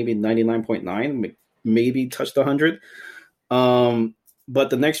was maybe 99.9, maybe touched 100. But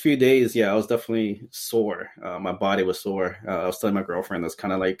the next few days, I was definitely sore. My body was sore. I was telling my girlfriend, it's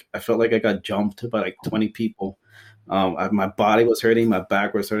kind of like, I felt like I got jumped by like 20 people. My body was hurting. My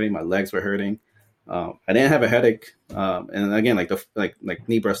back was hurting. My legs were hurting. I didn't have a headache. And again, like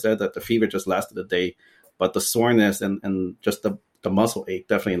Nibra said, that the fever just lasted a day, but the soreness and just the muscle ache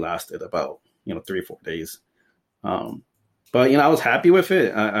definitely lasted about, 3 or 4 days. But, I was happy with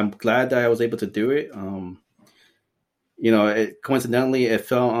it. I'm glad that I was able to do it. Coincidentally, it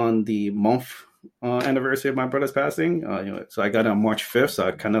fell on the month anniversary of my brother's passing. So I got it on March 5th. So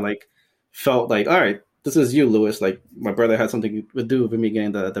I kind of like felt like, all right, this is you, Lewis. Like, my brother had something to do with me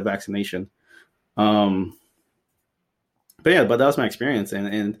getting the vaccination. But that was my experience.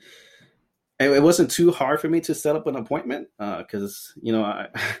 And it wasn't too hard for me to set up an appointment because,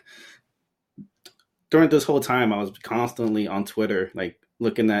 during this whole time, I was constantly on Twitter, like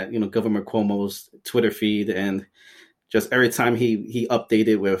looking at, Governor Cuomo's Twitter feed, and just every time he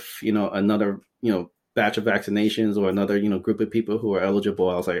updated with, another, batch of vaccinations or another, group of people who are eligible,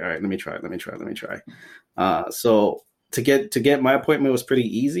 I was like, all right, let me try. So to get my appointment was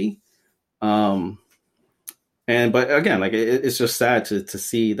pretty easy. But again, like it's just sad to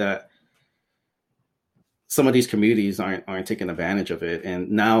see that some of these communities aren't taking advantage of it.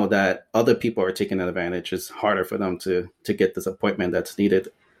 And now that other people are taking advantage, it's harder for them to get this appointment that's needed.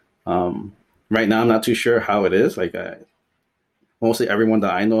 Right now, I'm not too sure how it is. Like, mostly everyone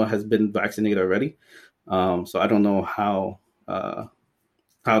that I know has been vaccinated already. So I don't know how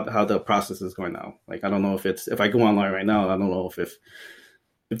the process is going now. Like, I don't know if I go online right now, I don't know if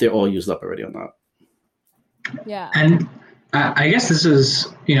they're all used up already or not. Yeah. And I guess this is,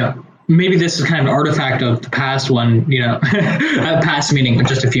 maybe this is kind of an artifact of the past one, past meaning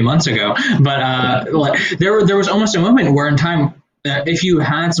just a few months ago. But there was almost a moment where in time, if you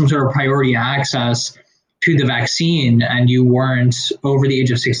had some sort of priority access to the vaccine and you weren't over the age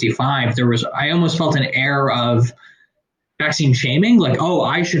of 65, I almost felt an air of vaccine shaming, like, oh,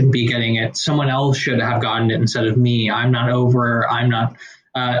 I shouldn't be getting it. Someone else should have gotten it instead of me. I'm not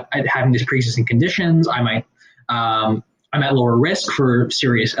having these pre-existing conditions. I'm at lower risk for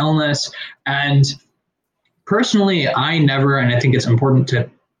serious illness. And personally, I never, and I think it's important to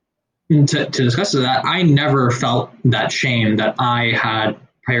discuss that, I never felt that shame that I had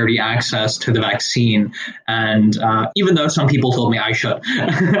priority access to the vaccine. And even though some people told me I should.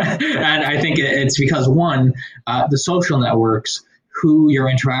 And I think it's because, one, the social networks, who you're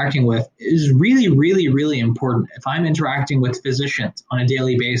interacting with, is really, really, really important. If I'm interacting with physicians on a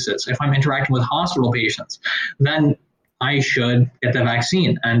daily basis, if I'm interacting with hospital patients, then I should get the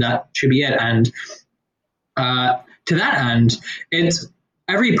vaccine, and that should be it. And to that end, it's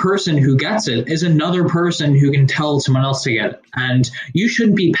every person who gets it is another person who can tell someone else to get it. And you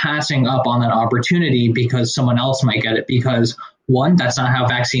shouldn't be passing up on that opportunity because someone else might get it, because one, that's not how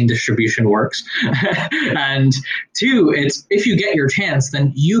vaccine distribution works. And two, it's if you get your chance,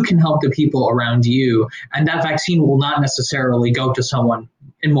 then you can help the people around you. And that vaccine will not necessarily go to someone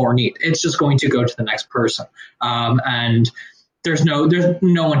in more need. It's just going to go to the next person. And there's no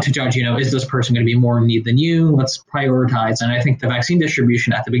one to judge, is this person going to be more in need than you? Let's prioritize. And I think the vaccine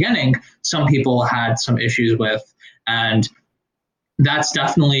distribution at the beginning, some people had some issues with, and that's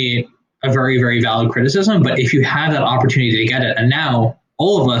definitely a very, very valid criticism. But if you have that opportunity to get it, and now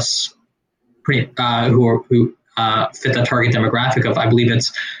all of us who fit the target demographic of, I believe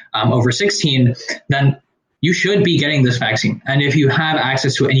it's over 16, then you should be getting this vaccine. And if you have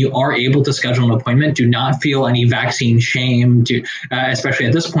access to it and you are able to schedule an appointment, do not feel any vaccine shame. Especially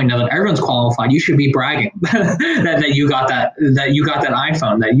at this point, now that everyone's qualified, you should be bragging that you got that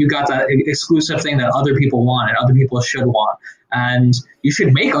iPhone, that you got that exclusive thing that other people want and other people should want. And you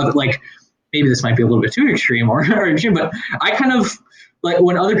should make maybe this might be a little bit too extreme or extreme, but I kind of like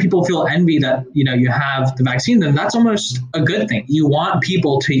when other people feel envy that, you have the vaccine, then that's almost a good thing. You want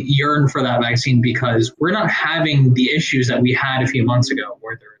people to yearn for that vaccine because we're not having the issues that we had a few months ago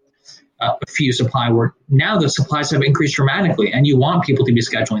where there's a few supply where now the supplies have increased dramatically and you want people to be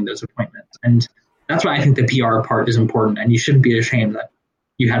scheduling those appointments. And that's why I think the PR part is important, and you shouldn't be ashamed that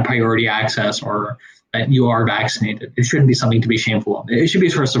you had priority access or that you are vaccinated. It shouldn't be something to be shameful of. It should be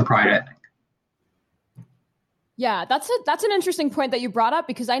a source of pride, I think. Yeah, that's an interesting point that you brought up,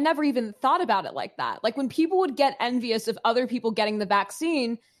 because I never even thought about it like that. Like when people would get envious of other people getting the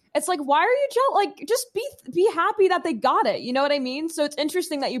vaccine, it's like, why are you like just be happy that they got it? You know what I mean? So it's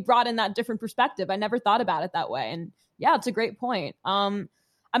interesting that you brought in that different perspective. I never thought about it that way. And yeah, it's a great point. I'm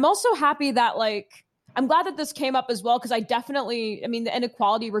also happy that I'm glad that this came up as well, because the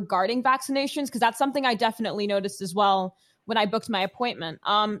inequality regarding vaccinations, because that's something I definitely noticed as well when I booked my appointment.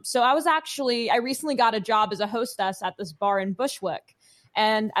 So I recently got a job as a hostess at this bar in Bushwick.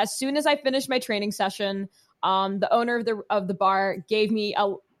 And as soon as I finished my training session, the owner of the bar gave me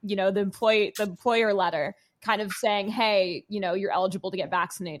the employer letter kind of saying, hey, you're eligible to get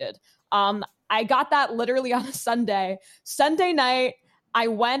vaccinated. I got that literally on a Sunday night. I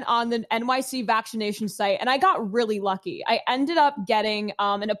went on the NYC vaccination site and I got really lucky. I ended up getting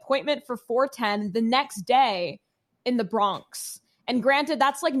an appointment for 4:10 the next day in the Bronx. And granted,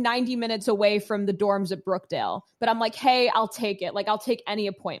 that's like 90 minutes away from the dorms at Brookdale. But I'm like, hey, I'll take it. Like, I'll take any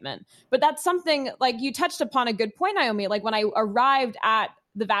appointment. But that's something, like, you touched upon a good point, Naomi. Like, when I arrived at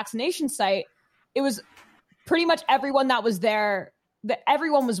the vaccination site, it was pretty much everyone that was there,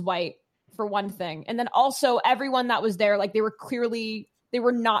 everyone was white, for one thing. And then also everyone that was there, like, they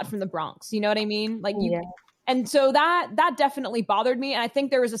were not from the Bronx. You know what I mean? Like, and so that definitely bothered me. And I think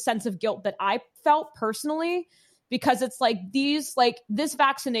there was a sense of guilt that I felt personally, because it's like these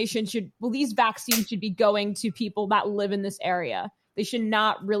vaccines should be going to people that live in this area. They should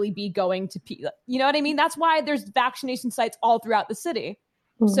not really be going to people. You know what I mean? That's why there's vaccination sites all throughout the city.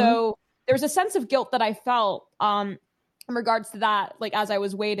 Mm-hmm. So there's a sense of guilt that I felt in regards to that, like, as I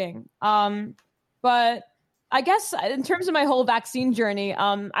was waiting. But I guess in terms of my whole vaccine journey,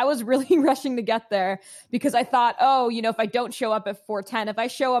 I was really rushing to get there, because I thought, if I don't show up at 4:10, if I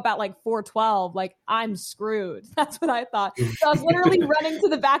show up at like 4:12, like, I'm screwed. That's what I thought. So I was literally running to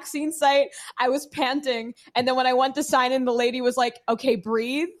the vaccine site. I was panting. And then when I went to sign in, the lady was like, okay,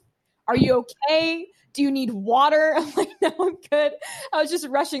 breathe. Are you okay? Do you need water? I'm like, no, I'm good. I was just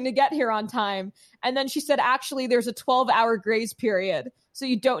rushing to get here on time. And then she said, actually, there's a 12-hour grace period, so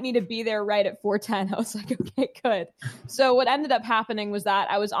you don't need to be there right at 4:10. I was like, okay, good. So what ended up happening was that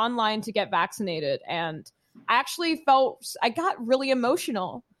I was online to get vaccinated, and I got really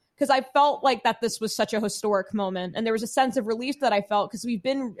emotional, because I felt like that this was such a historic moment. And there was a sense of relief that I felt, because we've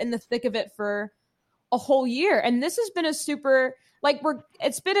been in the thick of it for a whole year. And this has been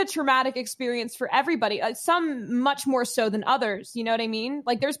it's been a traumatic experience for everybody. Some much more so than others. You know what I mean?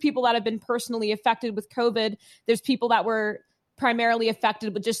 Like, there's people that have been personally affected with COVID. There's people that were primarily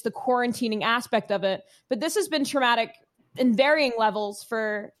affected with just the quarantining aspect of it. But this has been traumatic in varying levels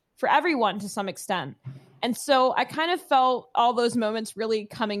for everyone to some extent. And so I kind of felt all those moments really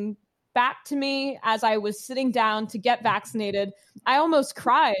coming back to me as I was sitting down to get vaccinated. I almost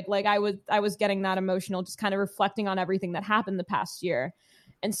cried. Like, I was getting that emotional, just kind of reflecting on everything that happened the past year.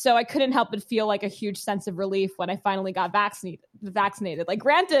 And so I couldn't help but feel like a huge sense of relief when I finally got vaccinated. Like,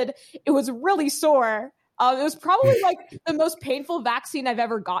 granted, it was really sore. It was probably like the most painful vaccine I've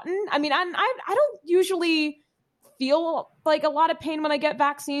ever gotten. I mean, I don't usually feel like a lot of pain when I get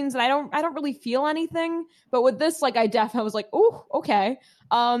vaccines, and I don't really feel anything. But with this, like, I was like, oh, okay.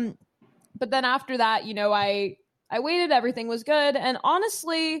 But then after that, I waited, everything was good. And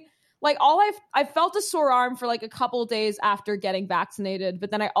honestly, like, I felt a sore arm for like a couple of days after getting vaccinated, but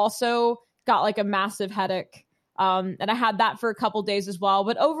then I also got like a massive headache. And I had that for a couple of days as well.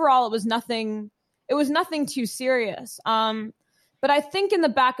 But overall, it was nothing too serious. But I think in the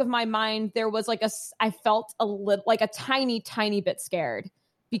back of my mind, there was I felt a little, like, a tiny, tiny bit scared,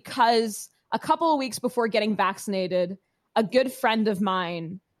 because a couple of weeks before getting vaccinated, a good friend of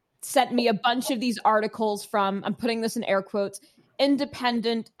mine sent me a bunch of these articles from, I'm putting this in air quotes,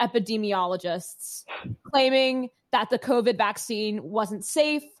 independent epidemiologists claiming that the COVID vaccine wasn't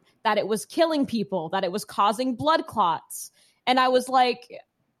safe, that it was killing people, that it was causing blood clots. And I was like,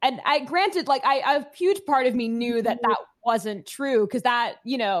 and I granted, like a huge part of me knew that wasn't true, because that,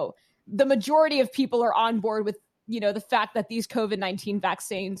 the majority of people are on board with, the fact that these COVID-19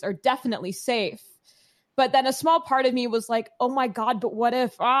 vaccines are definitely safe. But then a small part of me was like, oh my God, but what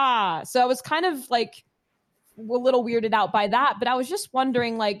if, so I was kind of like a little weirded out by that. But I was just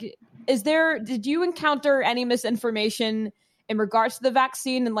wondering, like, did you encounter any misinformation in regards to the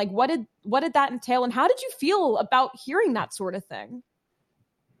vaccine? And like, what did that entail? And how did you feel about hearing that sort of thing?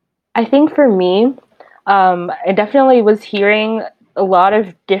 I think for me, I definitely was hearing a lot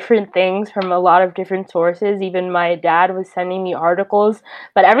of different things from a lot of different sources. Even my dad was sending me articles,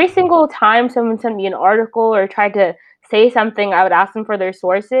 but every single time someone sent me an article or tried to say something, I would ask them for their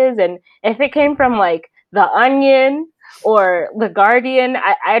sources. And if it came from like The Onion or The Guardian,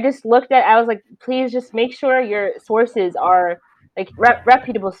 I just looked at, I was like, please just make sure your sources are like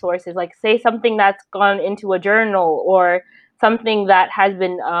reputable sources, like say something that's gone into a journal or something that has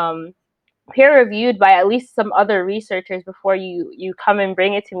been peer reviewed by at least some other researchers before you come and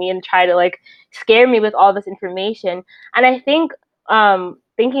bring it to me and try to like scare me with all this information. And I think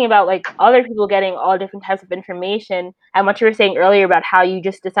thinking about like other people getting all different types of information, and what you were saying earlier about how you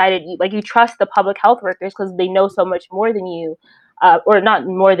just decided you trust the public health workers because they know so much more than you, or not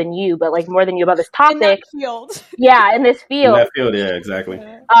more than you, but like more than you about this topic. In that field. Yeah, in this field. In that field, yeah, exactly.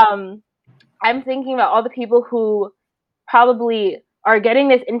 I'm thinking about all the people who probably are getting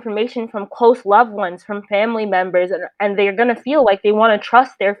this information from close loved ones, from family members, and they're going to feel like they want to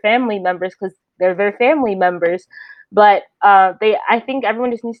trust their family members because they're their family members. But I think everyone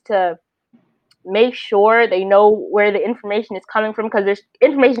just needs to make sure they know where the information is coming from, because there's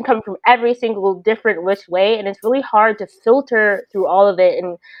information coming from every single different which way, and it's really hard to filter through all of it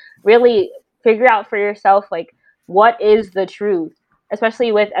and really figure out for yourself like what is the truth,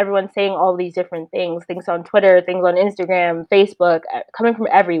 especially with everyone saying all these different things on Twitter, things on Instagram, Facebook, coming from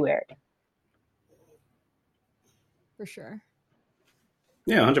everywhere. For sure.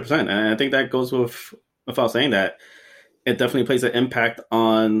 Yeah, 100%. And I think that goes without saying that it definitely plays an impact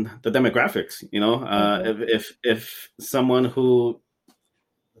on the demographics. If someone who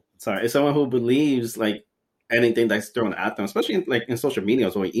believes like anything that's thrown at them, especially in social media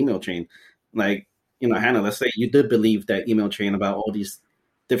or email chain, like, Hannah, let's say you did believe that email chain about all these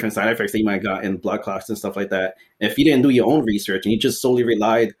different side effects that you might got in blood clots and stuff like that. If you didn't do your own research and you just solely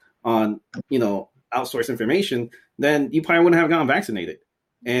relied on, outsourced information, then you probably wouldn't have gotten vaccinated.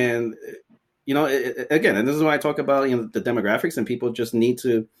 And, again, and this is why I talk about, the demographics, and people just need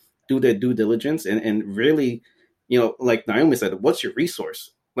to do their due diligence and really, like Naomi said, what's your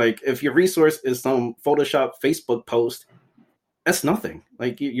resource? Like, if your resource is some Photoshop Facebook post, that's nothing.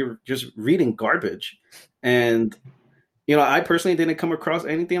 Like, you're just reading garbage. And, I personally didn't come across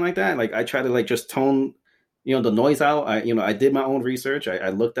anything like that. Like, I try to like just tone, the noise out. I did my own research. I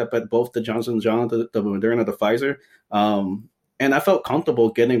looked up at both the Johnson & Johnson, the Moderna, the Pfizer. And I felt comfortable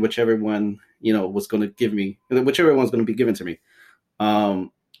getting whichever one, was going to give me, whichever one's going to be given to me.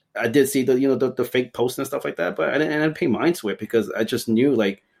 I did see the fake posts and stuff like that, but I didn't pay mind to it because I just knew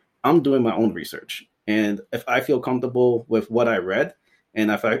like I'm doing my own research. And if I feel comfortable with what I read,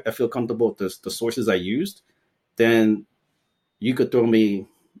 and if I feel comfortable with the sources I used, then you could throw me,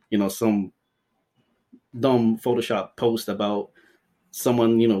 some dumb Photoshop post about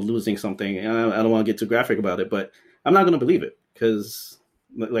someone, losing something. And I don't want to get too graphic about it, but I'm not going to believe it because,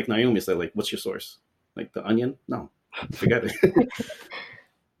 like Naomi said, like, what's your source? Like The Onion? No, forget it.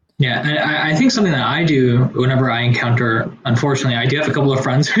 Yeah, and I think something that I do whenever I encounter, unfortunately, I do have a couple of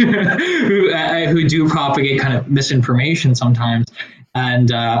friends who do propagate kind of misinformation sometimes.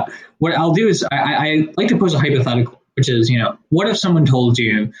 And what I'll do is I like to pose a hypothetical, which is, what if someone told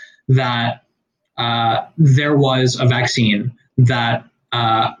you that there was a vaccine that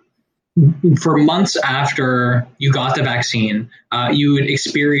for months after you got the vaccine, you would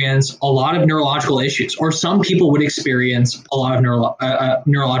experience a lot of neurological issues, or some people would experience a lot of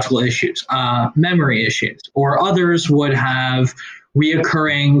neurological issues, memory issues, or others would have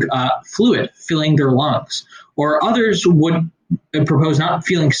reoccurring fluid filling their lungs, or others would propose not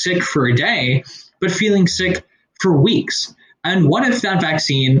feeling sick for a day, but feeling sick for weeks. And what if that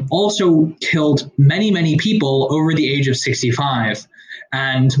vaccine also killed many, many people over the age of 65?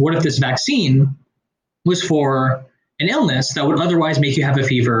 And what if this vaccine was for an illness that would otherwise make you have a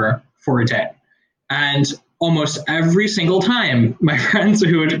fever for a day? And almost every single time, my friends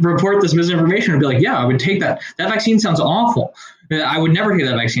who would report this misinformation would be like, yeah, I would take that. That vaccine sounds awful. I would never take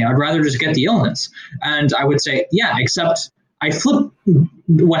that vaccine. I'd rather just get the illness. And I would say, yeah, except I flip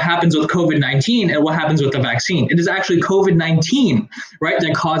what happens with COVID-19 and what happens with the vaccine. It is actually COVID-19, right,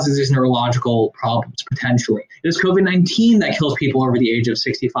 that causes these neurological problems potentially. It is COVID-19 that kills people over the age of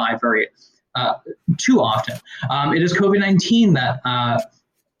 65 very too often. It is COVID-19 that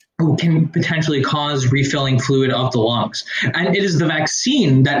can potentially cause refilling fluid of the lungs. And it is the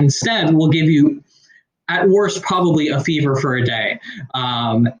vaccine that instead will give you, at worst, probably a fever for a day.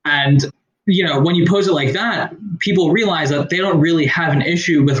 And when you pose it like that, people realize that they don't really have an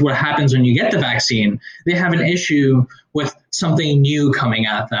issue with what happens when you get the vaccine. They have an issue with something new coming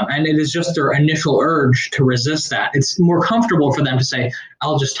at them. And it is just their initial urge to resist that. It's more comfortable for them to say,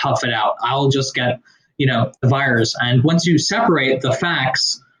 I'll just tough it out. I'll just get, the virus. And once you separate the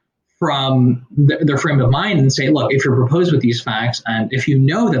facts from their frame of mind and say, look, if you're proposed with these facts, and if you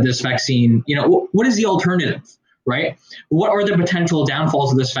know that this vaccine, what is the alternative, right? What are the potential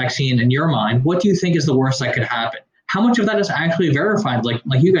downfalls of this vaccine in your mind? What do you think is the worst that could happen? How much of that is actually verified, like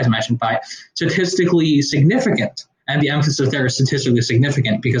you guys mentioned, by statistically significant? And the emphasis there is statistically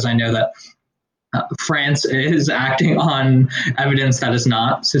significant, because I know that France is acting on evidence that is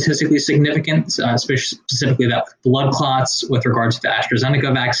not statistically significant, specifically that blood clots with regards to the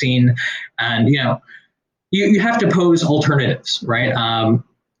AstraZeneca vaccine. And, you have to pose alternatives, right?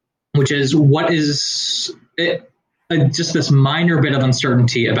 Which is what is it, just this minor bit of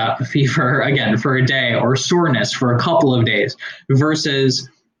uncertainty about a fever, again, for a day, or soreness for a couple of days, versus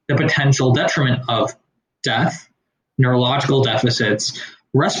the potential detriment of death, neurological deficits,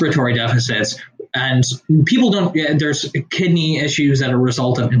 respiratory deficits. And people there's kidney issues that are a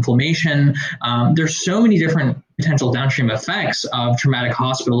result of inflammation. There's so many different potential downstream effects of traumatic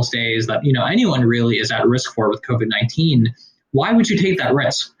hospital stays that, anyone really is at risk for with COVID-19. Why would you take that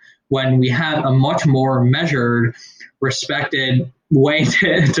risk when we have a much more measured, respected way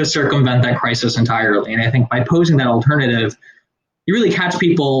to circumvent that crisis entirely? And I think by posing that alternative, you really catch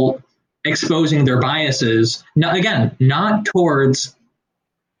people exposing their biases, not towards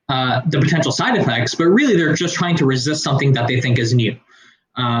the potential side effects, but really they're just trying to resist something that they think is new.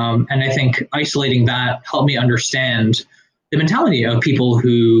 And I think isolating that helped me understand the mentality of people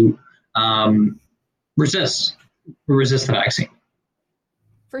who resist the vaccine.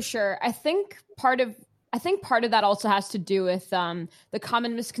 For sure. I think part of that also has to do with the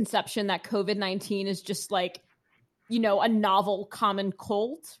common misconception that COVID-19 is just like, a novel common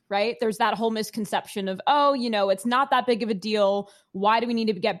cold, right? There's that whole misconception of, it's not that big of a deal. Why do we need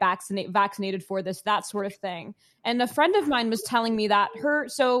to get vaccinated for this, that sort of thing? And a friend of mine was telling me that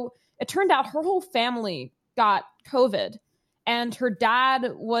so it turned out her whole family got COVID, and her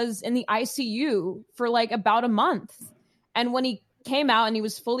dad was in the ICU for like about a month. And when he came out and he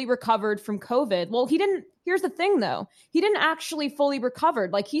was fully recovered from COVID, well, here's the thing though, he didn't actually fully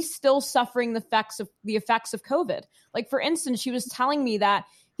recovered. Like, he's still suffering the effects of COVID. Like, for instance, she was telling me that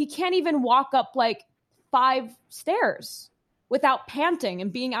he can't even walk up like 5 stairs without panting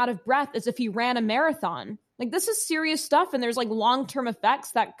and being out of breath as if he ran a marathon. Like, this is serious stuff. And there's like long-term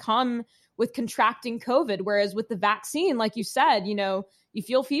effects that come with contracting COVID. Whereas with the vaccine, like you said, you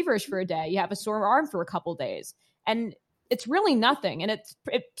feel feverish for a day, you have a sore arm for a couple days, and it's really nothing. And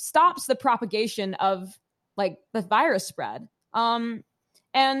it stops the propagation of like the virus spread. And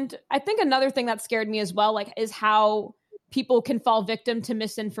I think another thing that scared me as well, like, is how people can fall victim to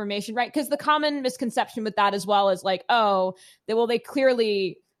misinformation, right? Because the common misconception with that as well is like, they're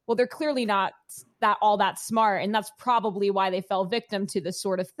clearly not all that smart. And that's probably why they fell victim to this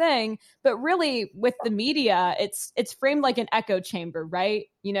sort of thing. But really with the media, it's framed like an echo chamber, right?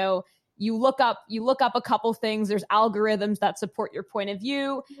 You look up a couple things, there's algorithms that support your point of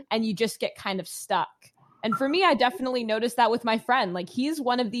view, and you just get kind of stuck. And for me, I definitely noticed that with my friend. Like, he's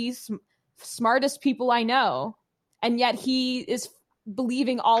one of these smartest people I know, and yet he is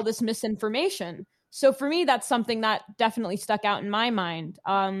believing all this misinformation. So for me, that's something that definitely stuck out in my mind.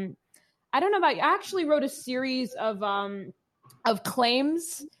 I don't know about you. I actually wrote a series of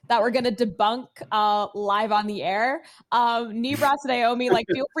claims that we're going to debunk live on the air. Nibras and Naomi, like,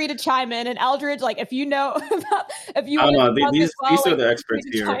 feel free to chime in. And Eldridge, like, if you know these are the experts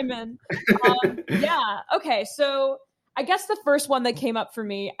here. Chime in. Yeah. Okay. So I guess the first one that came up for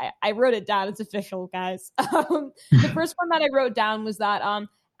me, I wrote it down. It's official, guys. The first one that I wrote down was that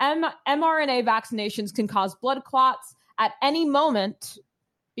mRNA vaccinations can cause blood clots at any moment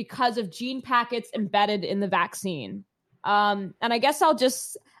because of gene packets embedded in the vaccine. And I guess I'll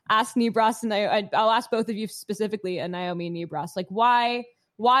just ask Nibras, and I'll ask both of you specifically, and Naomi and Nibras, like, why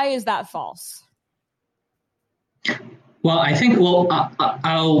is that false? Well, I think,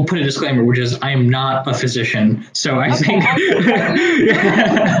 I'll put a disclaimer, which is I am not a physician. So I think.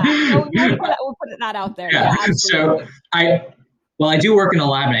 We'll put that out there. Yeah, so I do work in a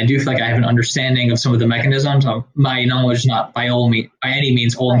lab, and I do feel like I have an understanding of some of the mechanisms. My knowledge is not by any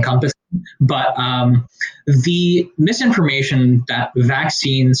means all encompassing, but the misinformation that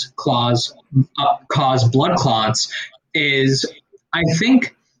vaccines cause blood clots is, I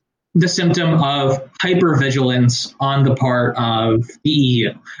think, the symptom of hypervigilance on the part of the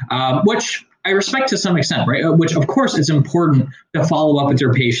EU, which I respect to some extent, right? Which, of course, it's important to follow up with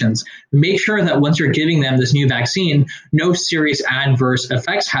your patients. Make sure that once you're giving them this new vaccine, no serious adverse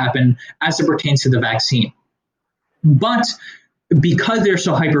effects happen as it pertains to the vaccine. But because they're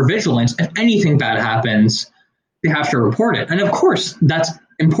so hypervigilant, if anything bad happens, they have to report it. And of course, that's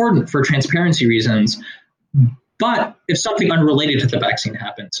important for transparency reasons. But if something unrelated to the vaccine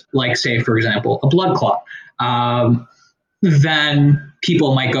happens, like, say, for example, a blood clot, then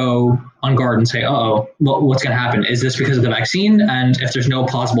people might go on guard and say, well, what's going to happen? Is this because of the vaccine? And if there's no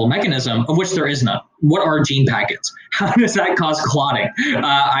plausible mechanism, of which there is none, what are gene packets? How does that cause clotting?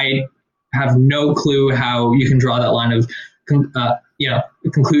 I have no clue how you can draw that line of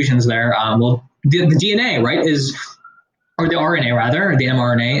conclusions there. The DNA, right, or the RNA rather, the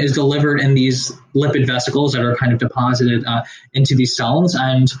mRNA, is delivered in these lipid vesicles that are kind of deposited into these cells,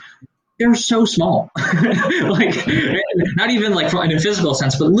 and they're so small. Like, not even like in a physical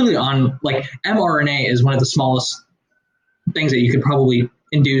sense, but literally mRNA is one of the smallest things that you could probably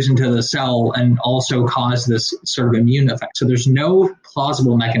induce into the cell and also cause this sort of immune effect. So there's no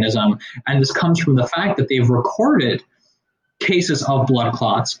plausible mechanism, and this comes from the fact that they've recorded cases of blood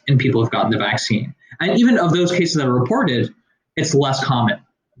clots in people who've gotten the vaccine. And even of those cases that are reported, it's less common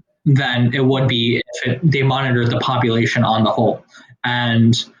than it would be if they monitored the population on the whole.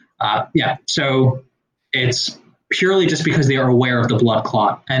 And so it's purely just because they are aware of the blood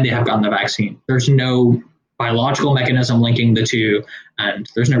clot and they have gotten the vaccine. There's no biological mechanism linking the two, and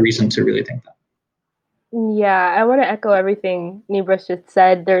there's no reason to really think that. Yeah, I want to echo everything Nibras just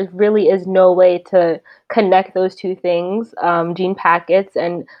said. There really is no way to connect those two things, gene packets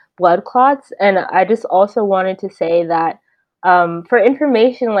and blood clots. And I just also wanted to say that for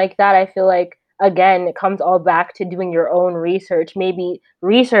information like that, I feel like, again, it comes all back to doing your own research. Maybe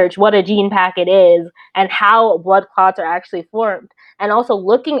research what a gene packet is and how blood clots are actually formed. And also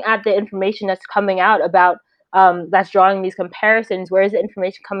looking at the information that's coming out about that's drawing these comparisons. Where is the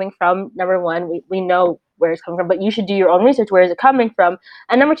information coming from? Number one, we know where it's coming from, but you should do your own research. Where is it coming from?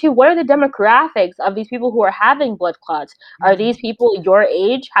 And number two, what are the demographics of these people who are having blood clots? Are these people your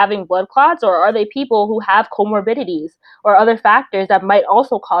age having blood clots, or are they people who have comorbidities or other factors that might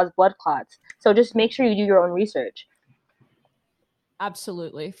also cause blood clots? So just make sure you do your own research.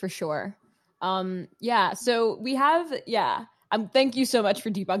 Absolutely, for sure. So we have, thank you so much for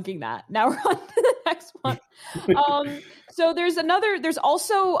debunking that. Now we're on to the next one. So there's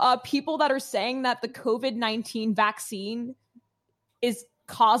also people that are saying that the COVID-19 vaccine is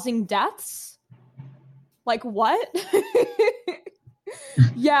causing deaths. Like, what?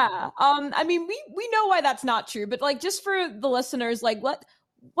 Yeah. I mean, we know why that's not true, but like, just for the listeners, like,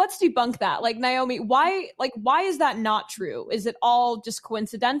 let's debunk that. Like, Naomi, why is that not true? Is it all just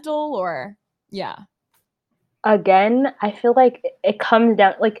coincidental, or yeah? Again, I feel like it comes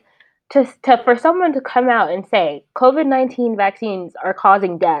down like to for someone to come out and say COVID-19 vaccines are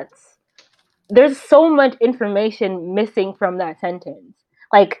causing deaths. There's so much information missing from that sentence.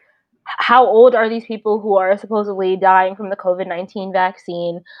 Like, how old are these people who are supposedly dying from the COVID-19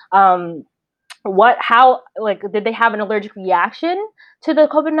 vaccine? How did they have an allergic reaction to the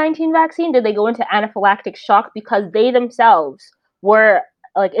COVID-19 vaccine? Did they go into anaphylactic shock because they themselves were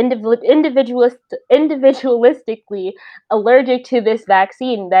like individualistically allergic to this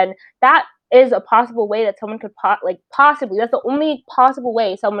vaccine? Then that is a possible way that someone could possibly, that's the only possible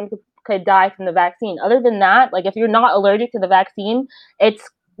way someone could die from the vaccine. Other than that, like, if you're not allergic to the vaccine, you're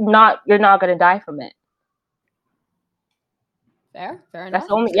not going to die from it. Fair enough.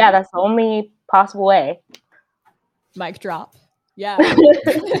 That's the only possible way. Mic drop. Yeah.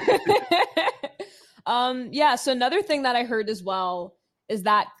 So another thing that I heard as well is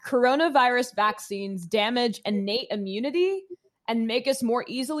that coronavirus vaccines damage innate immunity and make us more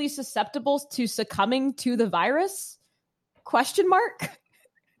easily susceptible to succumbing to the virus? ?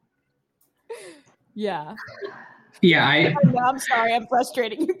 Yeah. Yeah, I'm sorry, I'm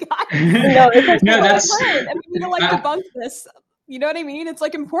frustrating you guys. No, that's. I mean, we don't like debunk this. You know what I mean? It's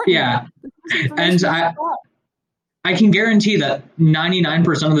like important. Yeah, and I can guarantee that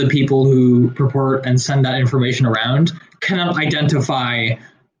 99% of the people who purport and send that information around cannot identify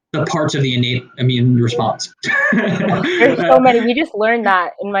the parts of the innate immune response. There's so many. We just learned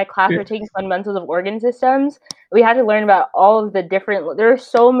that in my class. We're taking fundamentals of organ systems. We had to learn about all of the different. There are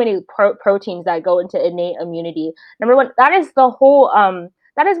so many proteins that go into innate immunity. Number one, that is the whole.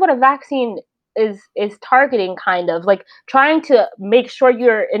 That is what a vaccine is targeting, kind of like trying to make sure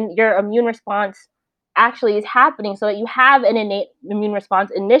your immune response actually is happening, so that you have an innate immune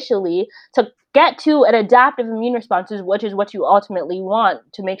response initially to get to an adaptive immune response, which is what you ultimately want,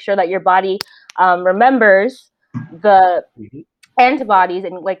 to make sure that your body remembers the antibodies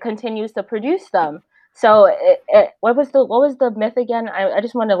and like continues to produce them. So what was the myth again? I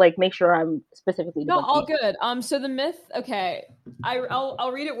just want to like make sure I'm specifically no, all good. So the myth, okay,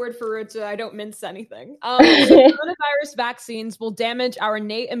 I'll read it word for word so I don't mince anything. So coronavirus vaccines will damage our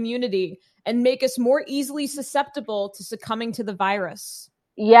innate immunity and make us more easily susceptible to succumbing to the virus.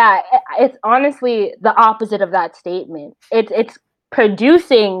 Yeah, it's honestly the opposite of that statement. It's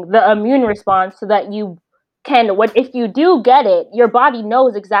producing the immune response so that you can, if you do get it, your body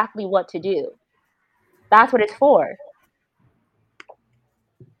knows exactly what to do. That's what it's for.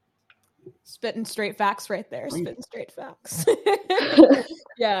 Spitting straight facts right there. Spitting straight facts.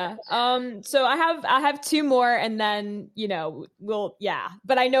 Yeah. So I have two more, and then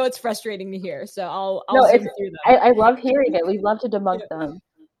but I know it's frustrating to hear, so I'll zoom through them. I love hearing it. We love to debunk them.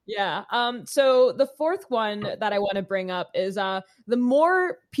 Yeah. So the fourth one that I want to bring up is the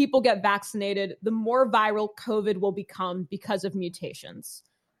more people get vaccinated, the more viral COVID will become because of mutations.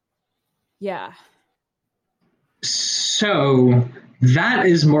 Yeah. So that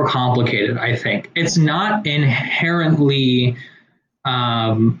is more complicated, I think. It's not inherently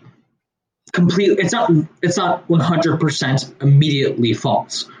complete. It's not 100% immediately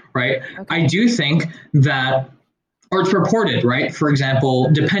false, right? Okay. I do think that, or it's reported, right? For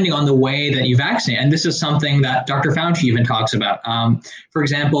example, depending on the way that you vaccinate, and this is something that Dr. Fauci even talks about. For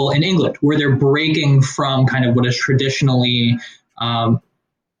example, in England, where they're breaking from kind of what is traditionally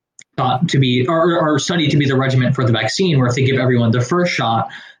thought to be or studied to be the regimen for the vaccine, where if they give everyone the first shot,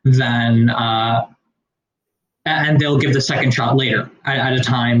 then and they'll give the second shot later at a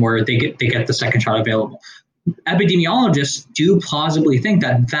time where they get the second shot available. Epidemiologists do plausibly think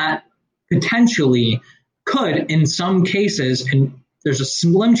that potentially could, in some cases, and there's a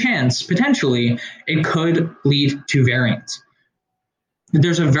slim chance potentially, it could lead to variants.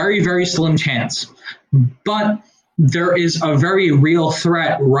 There's a very, very slim chance, but there is a very real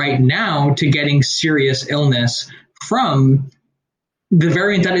threat right now to getting serious illness from the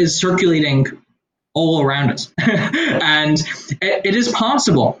variant that is circulating all around us. And it is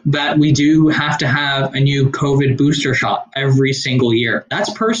possible that we do have to have a new COVID booster shot every single year.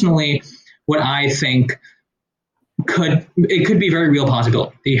 That's personally what I think could be a very real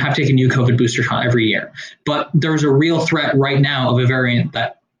possibility. You have to take a new COVID booster shot every year. But there's a real threat right now of a variant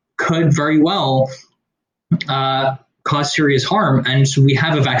that could very well cause serious harm, and so we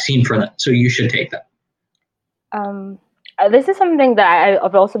have a vaccine for that, so you should take that. This is something that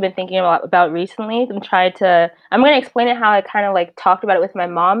I've also been thinking about recently. I'm going to explain it how I kind of like talked about it with my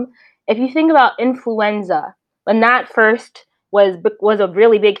mom. If you think about influenza, when that first was a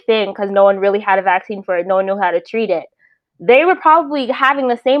really big thing because no one really had a vaccine for it, no one knew how to treat it. They were probably having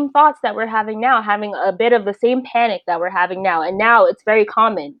the same thoughts that we're having now, having a bit of the same panic that we're having now. And now it's very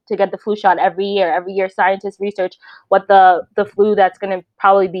common to get the flu shot every year. Every year, scientists research what the flu that's going to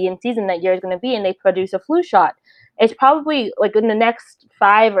probably be in season that year is going to be, and they produce a flu shot. It's probably like in the next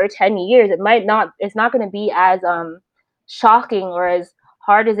 5 or 10 years, it's not going to be as shocking or as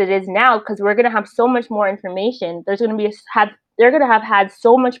hard as it is now, because we're going to have so much more information. They're going to have had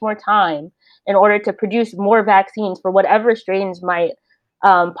so much more time in order to produce more vaccines for whatever strains might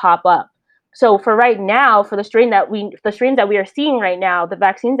pop up. So for right now, for the strains that we are seeing right now, the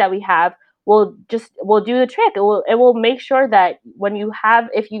vaccines that we have will do the trick. It will make sure that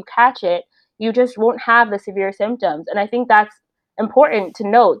if you catch it, you just won't have the severe symptoms. And I think that's important to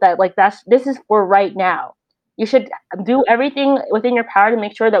note, that this is for right now. You should do everything within your power to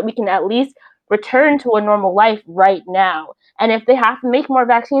make sure that we can at least return to a normal life right now. And if they have to make more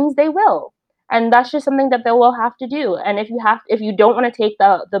vaccines, they will. And that's just something that they will have to do. And if you don't want to take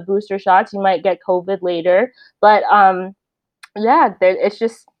the booster shots, you might get COVID later. But it's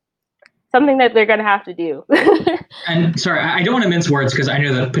just something that they're going to have to do. And sorry, I don't want to mince words, because I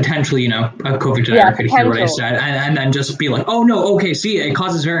know that potentially, a COVID denier could hear what I said and then just be like, oh no, okay, see, it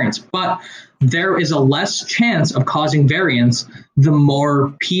causes variants. But there is a less chance of causing variants the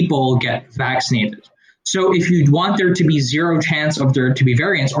more people get vaccinated. So if you want there to be zero chance of there to be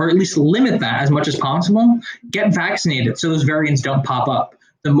variants, or at least limit that as much as possible, get vaccinated so those variants don't pop up.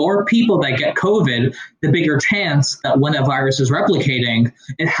 The more people that get COVID, the bigger chance that when a virus is replicating,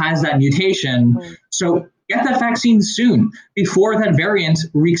 it has that mutation. So get that vaccine soon before that variant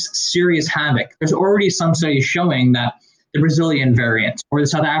wreaks serious havoc. There's already some studies showing that the Brazilian variant or the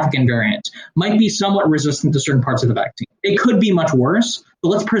South African variant might be somewhat resistant to certain parts of the vaccine. It could be much worse, but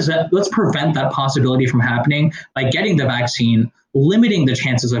let's prevent that possibility from happening by getting the vaccine, limiting the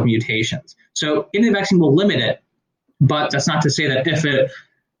chances of mutations. So getting the vaccine will limit it, but that's not to say that if it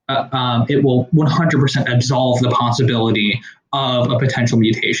will 100% absolve the possibility of a potential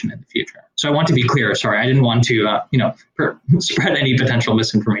mutation in the future. So I want to be clear. Sorry, I didn't want to spread any potential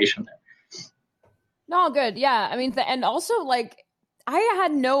misinformation there. No, good. Yeah. I mean, and also like, I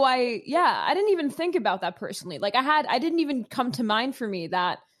didn't even think about that personally. Like I didn't even come to mind for me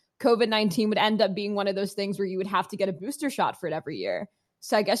that COVID-19 would end up being one of those things where you would have to get a booster shot for it every year.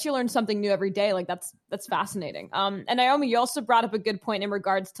 So I guess you learn something new every day. Like that's fascinating. And Naomi, you also brought up a good point in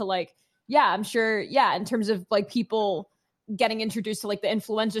regards to like, I'm sure. Yeah. In terms of like people getting introduced to like the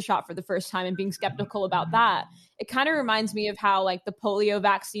influenza shot for the first time and being skeptical about that. It kind of reminds me of how like the polio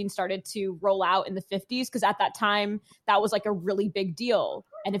vaccine started to roll out in the 50s. Cause at that time that was like a really big deal.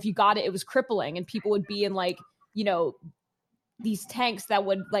 And if you got it, it was crippling and people would be in like, these tanks that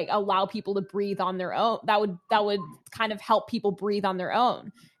would like allow people to breathe on their own. That would kind of help people breathe on their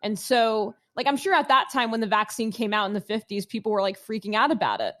own. And so like, I'm sure at that time when the vaccine came out in the 50s, people were like freaking out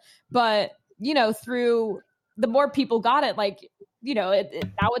about it. But, through the more people got it, like,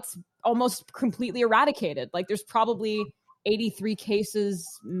 now it's almost completely eradicated. Like there's probably 83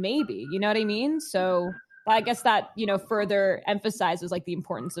 cases, maybe, you know what I mean? So I guess that, further emphasizes like the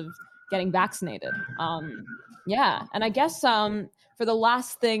importance of getting vaccinated. And I guess for the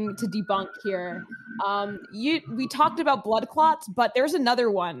last thing to debunk here, we talked about blood clots, but there's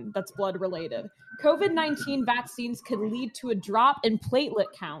another one that's blood related. COVID-19 vaccines could lead to a drop in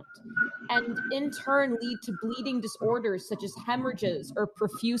platelet count and in turn lead to bleeding disorders such as hemorrhages or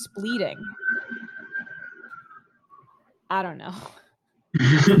profuse bleeding. I don't know.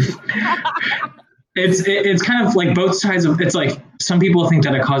 It's kind of like both sides of it's like some people think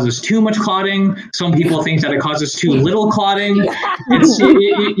that it causes too much clotting. Some people think that it causes too little clotting.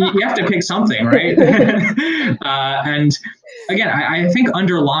 You have to pick something, right? And again, I think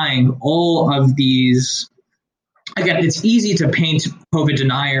underlying all of these, again, it's easy to paint COVID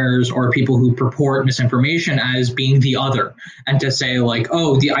deniers or people who purport misinformation as being the other and to say like,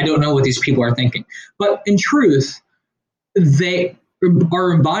 I don't know what these people are thinking. But in truth, they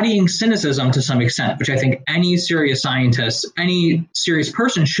are embodying cynicism to some extent, which I think any serious scientist, any serious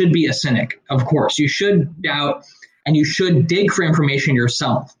person should be a cynic. Of course, you should doubt and you should dig for information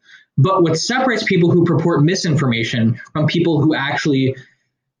yourself. But what separates people who purport misinformation from people who actually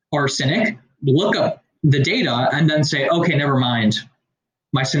are cynic, look up the data and then say, okay, never mind,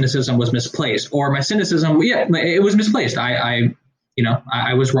 my cynicism was misplaced, or my cynicism, it was misplaced. I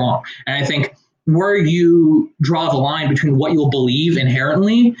was wrong. And I think where you draw the line between what you'll believe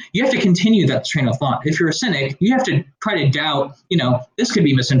inherently, you have to continue that train of thought. If you're a cynic, you have to try to doubt, this could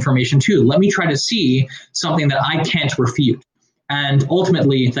be misinformation too. Let me try to see something that I can't refute. And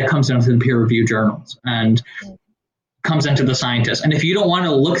ultimately, that comes down to the peer-reviewed journals and comes into the scientists. And if you don't want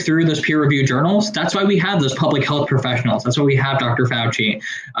to look through those peer-reviewed journals, that's why we have those public health professionals. That's why we have Dr. Fauci.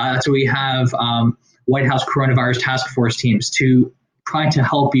 That's why we have White House coronavirus task force teams to try to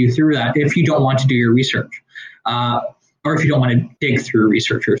help you through that if you don't want to do your research or if you don't want to dig through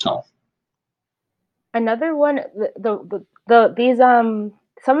research yourself. Another one, these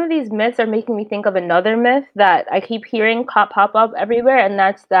some of these myths are making me think of another myth that I keep hearing pop up everywhere, and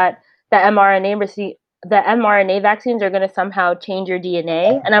that's that the mRNA vaccines are going to somehow change your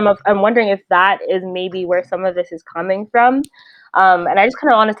DNA, and I'm wondering if that is maybe where some of this is coming from. And I just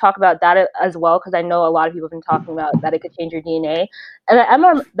kind of want to talk about that as well, because I know a lot of people have been talking about that it could change your DNA. And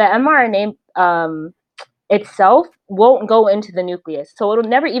the mRNA itself won't go into the nucleus. So it'll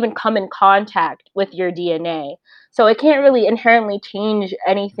never even come in contact with your DNA. So it can't really inherently change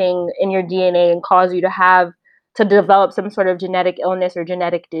anything in your DNA and cause you to develop some sort of genetic illness or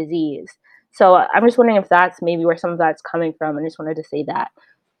genetic disease. So I'm just wondering if that's maybe where some of that's coming from. I just wanted to say that.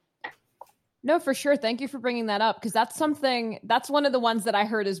 No, for sure. Thank you for bringing that up, because that's one of the ones that I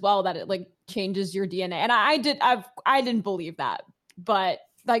heard as well, that it like changes your DNA. And I didn't believe that, but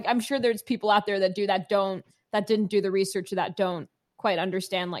like I'm sure there's people out there that didn't do the research, that don't quite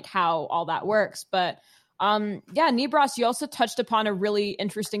understand like how all that works. But Nibras, you also touched upon a really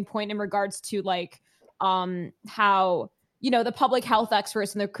interesting point in regards to like how the public health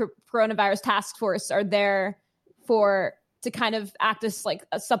experts and the coronavirus task force are there for to kind of act as like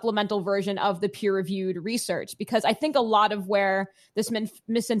a supplemental version of the peer-reviewed research, because I think a lot of where this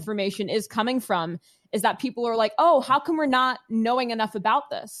misinformation is coming from is that people are like, oh, how come we're not knowing enough about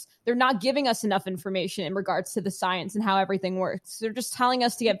this? They're not giving us enough information in regards to the science and how everything works. They're just telling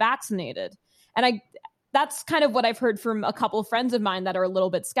us to get vaccinated. And that's kind of what I've heard from a couple of friends of mine that are a little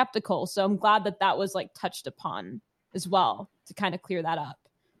bit skeptical. So I'm glad that that was like touched upon as well to kind of clear that up.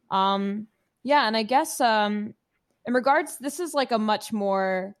 Yeah. And I guess in regards, this is like a much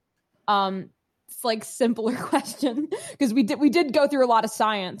more it's like simpler question, because we did go through a lot of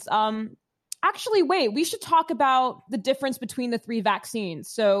science. Actually, wait, we should talk about the difference between the 3 vaccines.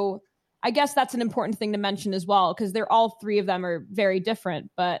 So I guess that's an important thing to mention as well, because they're all 3 of them are very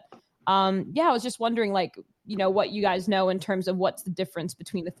different. But yeah, I was just wondering, like, you know, what you guys know in terms of what's the difference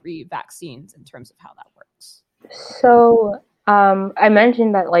between the 3 vaccines in terms of how that works. So I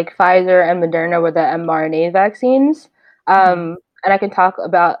mentioned that like Pfizer and Moderna were the mRNA vaccines. And I can talk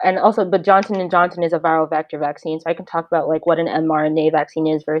about, and also, but Johnson & Johnson is a viral vector vaccine. So I can talk about like what an mRNA vaccine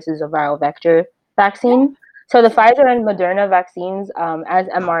is versus a viral vector vaccine. So the Pfizer and Moderna vaccines, as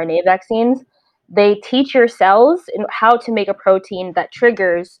mRNA vaccines, they teach your cells how to make a protein that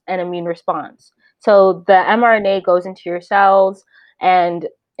triggers an immune response. So the mRNA goes into your cells and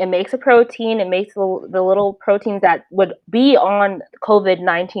it makes a protein. It makes the little proteins that would be on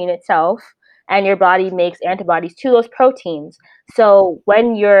COVID-19 itself, and your body makes antibodies to those proteins. So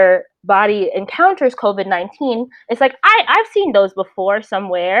when your body encounters COVID-19, it's like, I've seen those before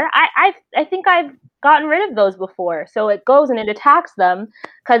somewhere. I think I've gotten rid of those before. So it goes and it attacks them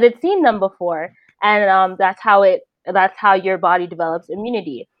because it's seen them before. And that's how your body develops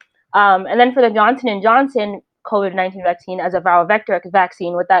immunity. And then for the Johnson & Johnson COVID-19 vaccine as a viral vector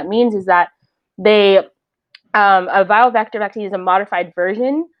vaccine, what that means is that a viral vector vaccine is a modified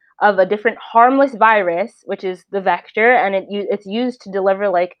version of a different harmless virus, which is the vector, and it's used to deliver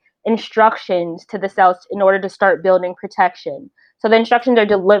like instructions to the cells in order to start building protection. So the instructions are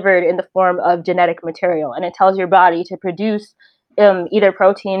delivered in the form of genetic material, and it tells your body to produce either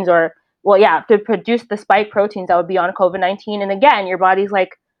proteins or, to produce the spike proteins that would be on COVID-19. And again, your body's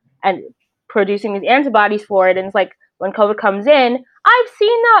like, and producing these antibodies for it. And it's like, when COVID comes in, I've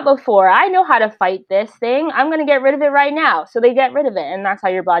seen that before. I know how to fight this thing. I'm going to get rid of it right now. So they get rid of it. And that's how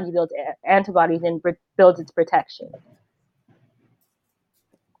your body builds antibodies and builds its protection.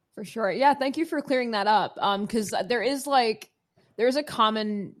 For sure. Yeah. Thank you for clearing that up. Because there's a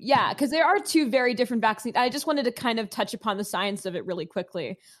common, because there are 2 very different vaccines. I just wanted to kind of touch upon the science of it really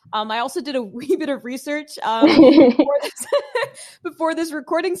quickly. I also did a wee bit of research before this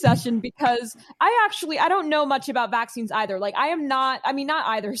recording session, because I don't know much about vaccines either. Like I don't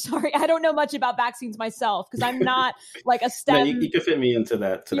know much about vaccines myself, because I'm not like a STEM. No, you can fit me into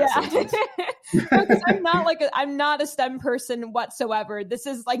that sentence. Because I'm not a STEM person whatsoever. This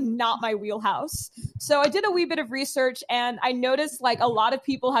is like not my wheelhouse. So I did a wee bit of research, and I noticed like a lot of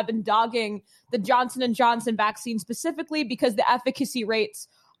people have been dogging the Johnson & Johnson vaccine specifically because the efficacy rates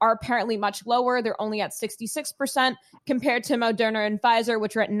are apparently much lower. They're only at 66% compared to Moderna and Pfizer,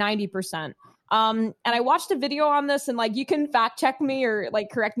 which are at 90%. And I watched a video on this, and like, you can fact check me or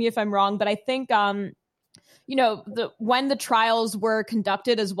like correct me if I'm wrong, but I think, when the trials were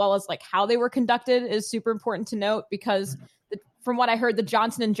conducted, as well as like how they were conducted, is super important to note, because from what I heard, the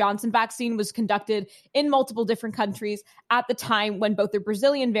Johnson & Johnson vaccine was conducted in multiple different countries at the time when both the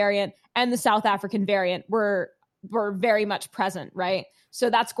Brazilian variant and the South African variant were very much present, right? So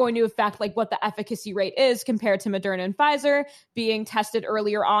that's going to affect like what the efficacy rate is compared to Moderna and Pfizer being tested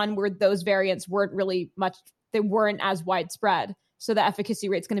earlier on, where those variants weren't as widespread. So the efficacy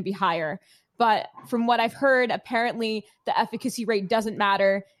rate is going to be higher. But from what I've heard, apparently the efficacy rate doesn't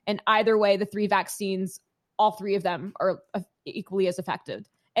matter. And either way, the 3 vaccines, all 3 of them are equally as effective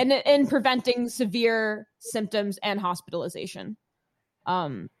and in preventing severe symptoms and hospitalization.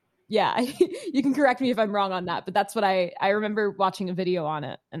 You can correct me if I'm wrong on that, but that's what I remember watching a video on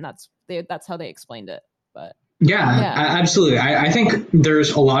it, and that's how they explained it. But absolutely. I think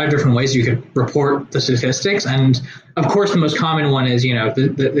there's a lot of different ways you could report the statistics, and of course the most common one is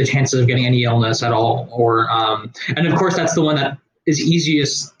the chances of getting any illness at all, or and of course that's the one that is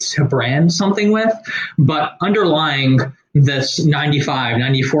easiest to brand something with. But underlying this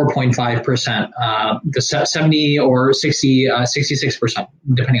 94.5%, the 70 or 60, 66%,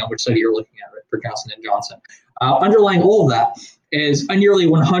 depending on which study you're looking at, right, for Johnson & Johnson. Underlying all of that is a nearly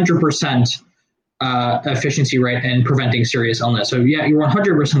 100% efficiency rate in preventing serious illness. So yeah, you're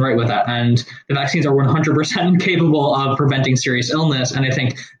 100% right with that. And the vaccines are 100% capable of preventing serious illness. And I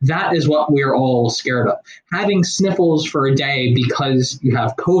think that is what we're all scared of. Having sniffles for a day because you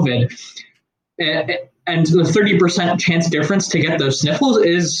have COVID, and the 30% chance difference to get those sniffles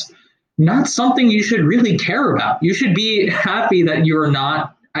is not something you should really care about. You should be happy that you are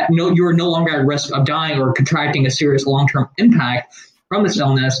no longer at risk of dying or contracting a serious long-term impact from this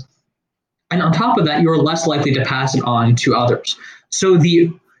illness. And on top of that, you're less likely to pass it on to others. So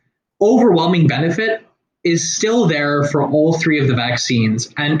the overwhelming benefit is still there for all three of the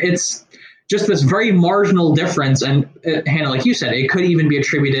vaccines. And it's just this very marginal difference. And Hannah, like you said, it could even be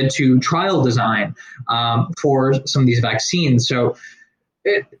attributed to trial design for some of these vaccines. So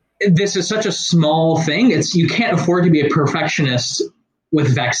this is such a small thing. You can't afford to be a perfectionist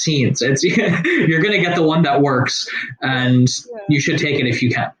with vaccines. You're going to get the one that works, and you should take it if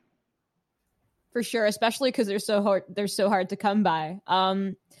you can. For sure, especially because they're so hard to come by.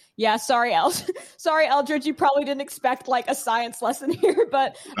 Yeah, sorry, Eldridge, you probably didn't expect like a science lesson here,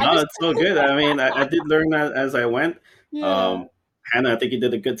 but it's so good. I mean, I did learn that as I went. Yeah. Hannah, I think you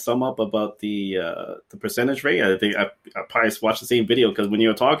did a good sum up about the percentage rate. I think I probably watched the same video because when you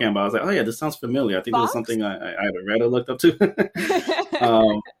were talking about it, I was like, oh yeah, this sounds familiar. I think this is something I either read or looked up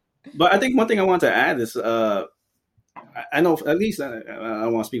to. But I think one thing I want to add is I know, at least I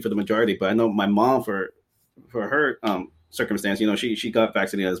don't want to speak for the majority, but I know my mom, for her circumstance, she got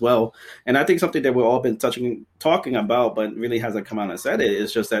vaccinated as well. And I think something that we've all been talking about, but really hasn't come out and said it,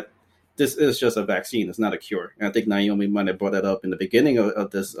 is just that this is just a vaccine. It's not a cure. And I think Naomi might have brought that up in the beginning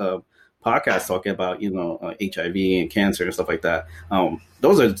of this podcast, talking about, HIV and cancer and stuff like that.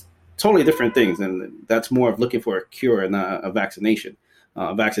 Those are totally different things. And that's more of looking for a cure and not a vaccination.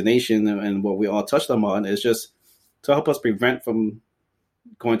 Vaccination and what we all touched on is just to help us prevent from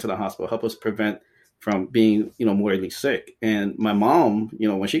going to the hospital, help us prevent from being, mortally sick. And my mom,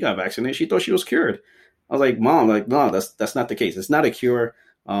 when she got vaccinated, she thought she was cured. I was like, Mom, no, that's not the case. It's not a cure.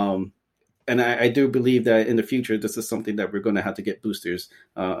 And I do believe that in the future, this is something that we're going to have to get boosters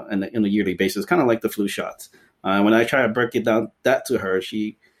on a yearly basis, kind of like the flu shots. When I try to break it down that to her,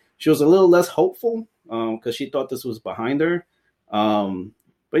 she was a little less hopeful because she thought this was behind her.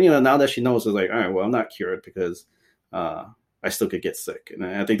 But now that she knows, it's like, all right, well, I'm not cured because I still could get sick. And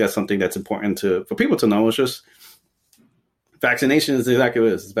I think that's something that's important for people to know. It's just vaccination is exactly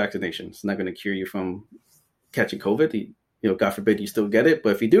what it is. It's vaccination. It's not going to cure you from catching COVID. God forbid you still get it.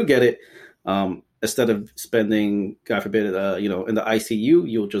 But if you do get it, instead of spending, God forbid, in the ICU,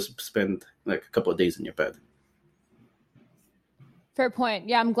 you'll just spend like a couple of days in your bed. Fair point.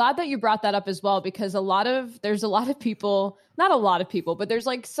 Yeah, I'm glad that you brought that up as well, because there's a lot of people, not a lot of people, but there's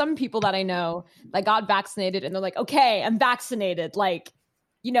like some people that I know that got vaccinated and they're like, okay, I'm vaccinated. Like,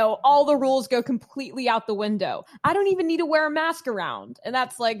 all the rules go completely out the window. I don't even need to wear a mask around. And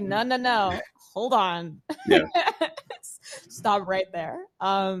that's like, no, hold on. Yeah. Stop right there.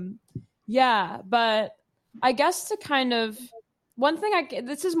 Yeah, but I guess to kind of, one thing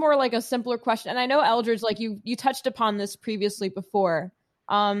this is more like a simpler question. And I know Eldridge, like you touched upon this previously before.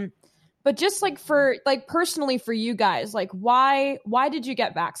 But just like personally for you guys, like why did you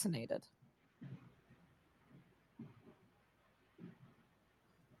get vaccinated?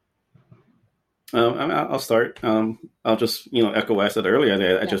 I'll start. I'll just, echo what I said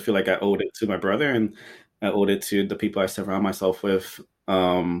earlier. I just feel like I owed it to my brother, and I owed it to the people I surround myself with.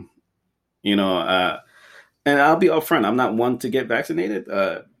 And I'll be upfront. I'm not one to get vaccinated.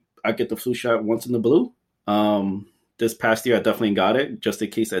 I get the flu shot once in the blue. This past year, I definitely got it just in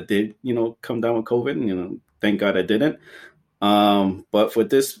case I did, come down with COVID. Thank God I didn't. But for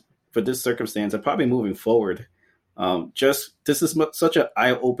this circumstance, and probably moving forward, this is such an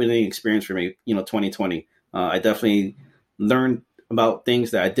eye-opening experience for me. 2020. I definitely learned about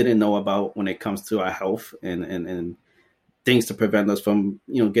things that I didn't know about when it comes to our health and things to prevent us from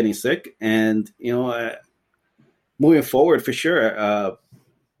getting sick. And moving forward, for sure,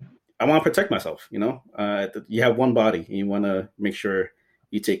 I want to protect myself. You have one body, and you want to make sure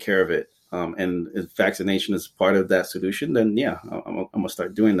you take care of it. And if vaccination is part of that solution, then yeah, I'm gonna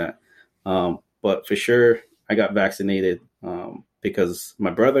start doing that. But for sure, I got vaccinated because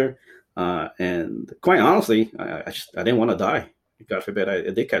my brother, and quite honestly, I didn't want to die. God forbid I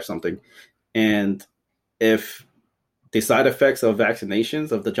did catch something. And if the side effects of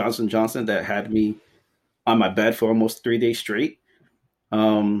vaccinations of the Johnson & Johnson that had me on my bed for almost 3 days straight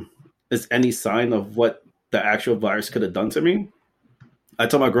is any sign of what the actual virus could have done to me, I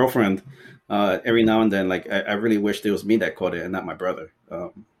told my girlfriend every now and then, like, I really wish it was me that caught it and not my brother.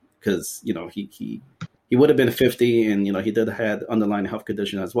 Because, he would have been 50 and, he did have underlying health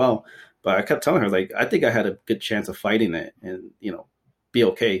condition as well. But I kept telling her, like, I think I had a good chance of fighting it and, be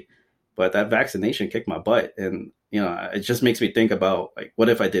okay. But that vaccination kicked my butt. And, it just makes me think about, like, what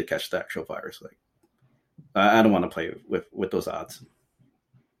if I did catch the actual virus? Like, I don't want to play with those odds.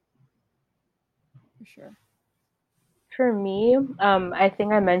 For sure. For me, I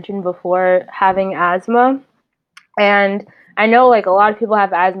think I mentioned before having asthma. And I know like a lot of people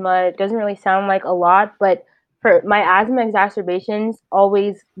have asthma. It doesn't really sound like a lot, but for my asthma exacerbations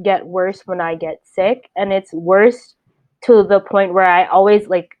always get worse when I get sick, and it's worse to the point where I always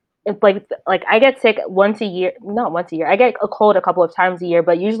like it's like I get sick once a year, not once a year. I get a cold a couple of times a year,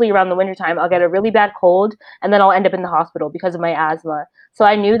 but usually around the wintertime I'll get a really bad cold and then I'll end up in the hospital because of my asthma. So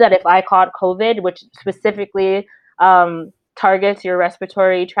I knew that if I caught COVID, which specifically targets your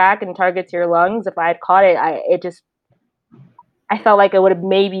respiratory tract and targets your lungs, if I had caught it, I felt like it would have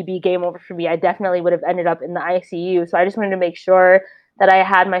maybe be game over for me. I definitely would have ended up in the ICU. So I just wanted to make sure that I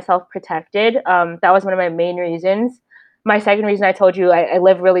had myself protected. That was one of my main reasons. My second reason, I told you, I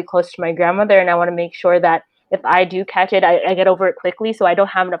live really close to my grandmother, and I want to make sure that if I do catch it, I get over it quickly so I don't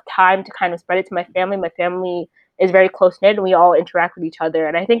have enough time to kind of spread it to my family. My family is very close knit and we all interact with each other.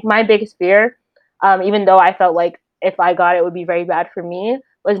 And I think my biggest fear, even though I felt like if I got it, it would be very bad for me,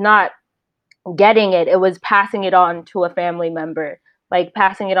 was not getting it, it was passing it on to a family member, like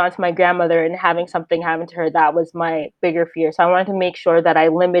passing it on to my grandmother and having something happen to her. That was my bigger fear. So I wanted to make sure that I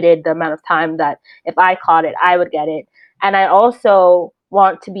limited the amount of time that if I caught it, I would get it. And I also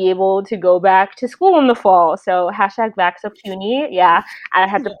want to be able to go back to school in the fall. So hashtag #VaxUpCUNY. Yeah, I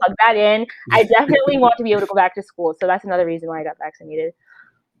had to plug that in. I definitely want to be able to go back to school. So that's another reason why I got vaccinated.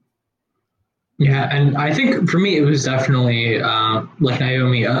 Yeah, and I think for me it was definitely like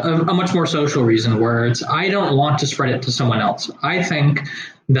Naomi, a much more social reason where it's I don't want to spread it to someone else. I think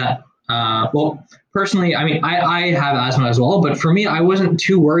that well, personally, I mean, I have asthma as well, but for me, I wasn't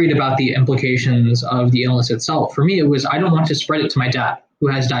too worried about the implications of the illness itself. For me, it was I don't want to spread it to my dad who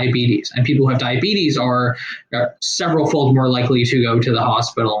has diabetes, and people who have diabetes are several fold more likely to go to the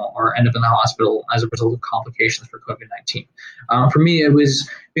hospital or end up in the hospital as a result of complications for COVID-19. For me, it was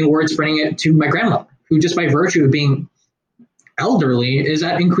being worried spreading it to my grandmother, who just by virtue of being elderly is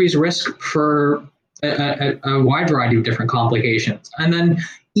at increased risk for a wide variety of different complications. And then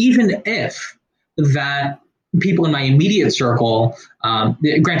even if that people in my immediate circle,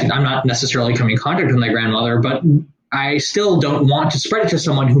 granted, I'm not necessarily coming in contact with my grandmother, but I still don't want to spread it to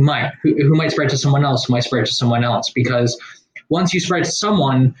someone who might spread it to someone else, who might spread it to someone else, because once you spread it to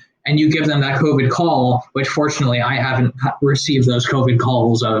someone and you give them that COVID call, which fortunately I haven't received those COVID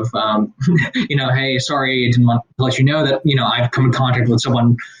calls of, hey, sorry, I didn't want to let you know that, I've come in contact with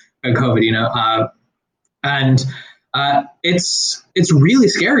someone with COVID, and it's really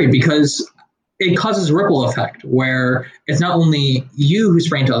scary because it causes a ripple effect where it's not only you who's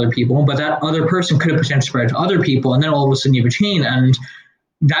spraying to other people, but that other person could have potentially spread to other people, and then all of a sudden you have a chain, and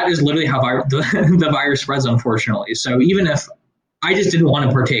that is literally how the virus spreads, unfortunately. So even if I just didn't want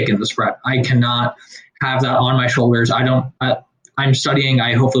to partake in the spread, I cannot have that on my shoulders. I'm studying.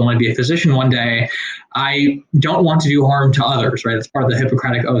 I hopefully want to be a physician one day. I don't want to do harm to others, right? That's part of the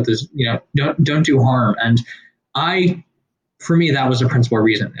Hippocratic Oath is, don't do harm. And for me, that was a principal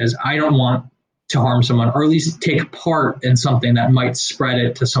reason is I don't want to harm someone or at least take part in something that might spread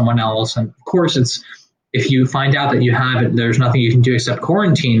it to someone else. And of course, if you find out that you have it, there's nothing you can do except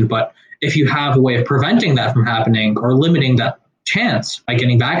quarantine. But if you have a way of preventing that from happening or limiting that chance by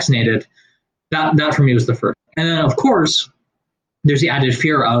getting vaccinated, that for me was the first. And then, of course, there's the added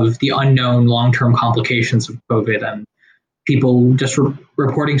fear of the unknown long-term complications of COVID and people just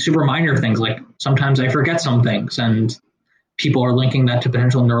reporting super minor things like sometimes I forget some things, and people are linking that to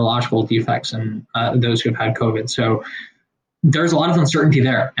potential neurological defects and those who have had COVID. So there's a lot of uncertainty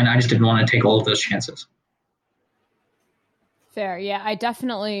there, and I just didn't want to take all of those chances. Fair. Yeah,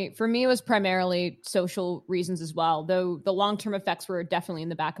 for me, it was primarily social reasons as well, though the long-term effects were definitely in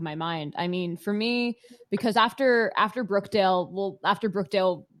the back of my mind. I mean, for me, because after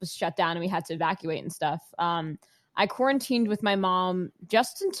Brookdale was shut down and we had to evacuate and stuff, I quarantined with my mom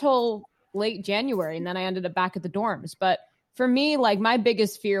just until late January, and then I ended up back at the dorms. But for me, like my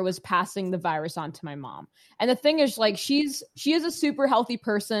biggest fear was passing the virus on to my mom. And the thing is, like, she is a super healthy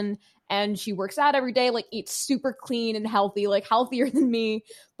person and she works out every day, like eats super clean and healthy, like healthier than me.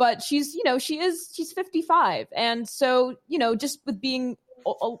 But she's 55. And so, just with being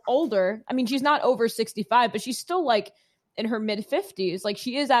older, I mean, she's not over 65, but she's still like in her mid 50s. Like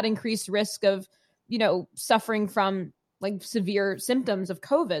she is at increased risk of, suffering from like severe symptoms of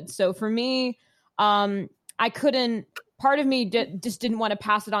COVID. So for me, part of me just didn't want to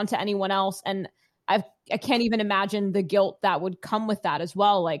pass it on to anyone else. And I can't even imagine the guilt that would come with that as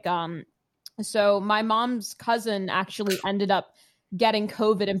well. Like, so my mom's cousin actually ended up getting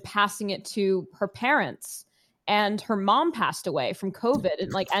COVID and passing it to her parents. and her mom passed away from COVID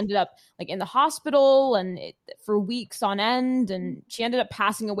and like ended up like in the hospital and for weeks on end. And she ended up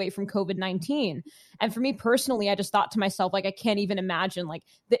passing away from COVID-19. And for me personally, I just thought to myself, like, I can't even imagine like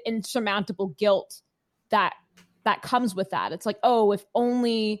the insurmountable guilt that comes with that. It's like, oh, if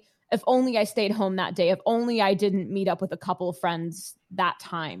only I stayed home that day, if only I didn't meet up with a couple of friends that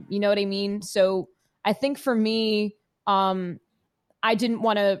time. You know what I mean? So I think for me, I didn't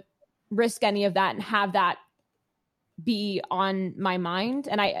want to risk any of that and have that be on my mind.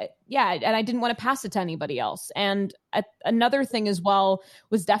 And I didn't want to pass it to anybody else. And another thing as well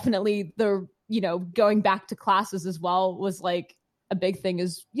was definitely the, going back to classes as well was like a big thing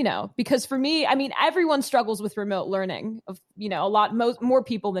is, because for me, I mean, everyone struggles with remote learning of, more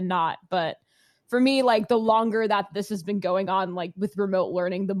people than not. But for me, like the longer that this has been going on, like with remote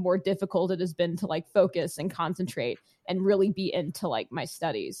learning, the more difficult it has been to like focus and concentrate and really be into like my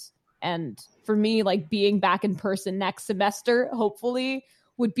studies. And for me, like being back in person next semester, hopefully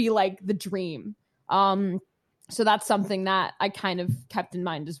would be like the dream. So that's something that I kind of kept in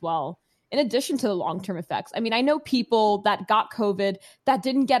mind as well. In addition to the long-term effects. I mean, I know people that got COVID that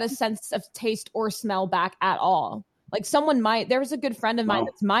didn't get a sense of taste or smell back at all. Like there was a good friend of mine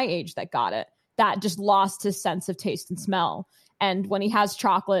that's my age that got it, that just lost his sense of taste and smell. And when he has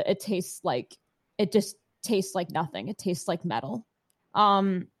chocolate, it just tastes like nothing. It tastes like metal.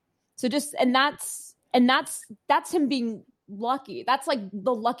 So just, and that's him being lucky. That's like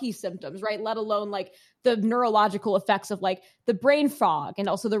the lucky symptoms, right? Let alone like the neurological effects of like the brain fog and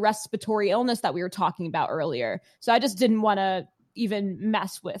also the respiratory illness that we were talking about earlier. So I just didn't want to even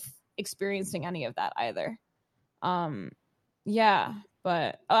mess with experiencing any of that either. Yeah,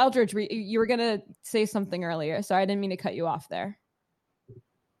 but Eldridge, you were going to say something earlier. Sorry, I didn't mean to cut you off there.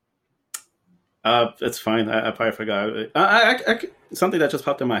 It's fine. I probably forgot. I something that just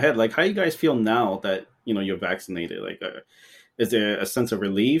popped in my head. Like, how you guys feel now that you're vaccinated? Like, is there a sense of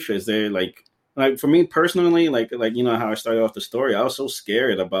relief? Is there like for me personally, like how I started off the story? I was so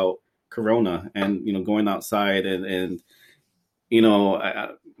scared about Corona and going outside and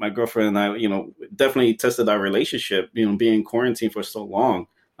my girlfriend and I definitely tested our relationship. Being quarantined for so long.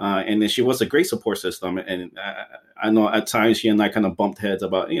 And then she was a great support system. And I know at times she and I kind of bumped heads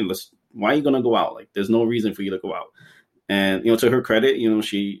about, why are you going to go out? Like, there's no reason for you to go out. And, to her credit,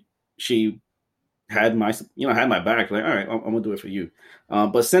 she had my back. Like, all right, I'm going to do it for you.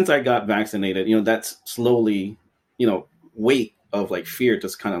 But since I got vaccinated, that's slowly, weight of like fear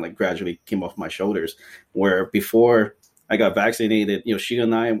just kind of like gradually came off my shoulders, where before I got vaccinated, she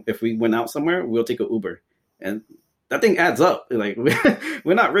and I, if we went out somewhere, we'll take an Uber. And that thing adds up. Like,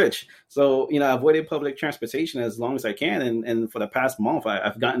 we're not rich. So, I avoided public transportation as long as I can. And for the past month,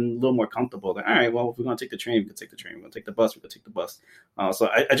 I've gotten a little more comfortable. Like, all right, well, if we're going to take the train, we can take the train. We're going to take the bus, we can take the bus. So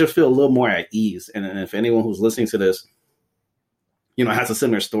I just feel a little more at ease. And if anyone who's listening to this, has a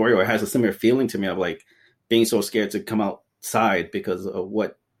similar story or has a similar feeling to me of like being so scared to come outside because of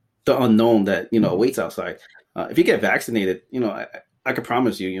what the unknown that, awaits outside. If you get vaccinated, I can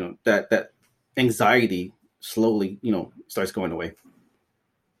promise you, that anxiety slowly, starts going away.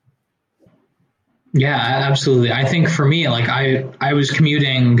 Yeah, absolutely. I think for me, like I was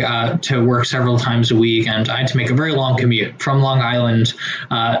commuting to work several times a week, and I had to make a very long commute from Long Island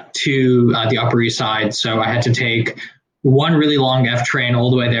to the Upper East Side. So I had to take one really long F train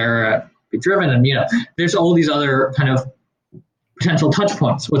all the way there, be driven, and there's all these other kind of potential touch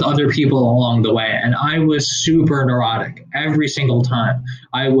points with other people along the way. And I was super neurotic every single time.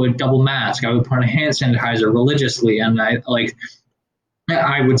 I would double mask. I would put on a hand sanitizer religiously. And I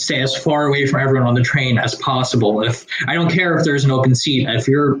would stay as far away from everyone on the train as possible. If I don't care if there's an open seat, if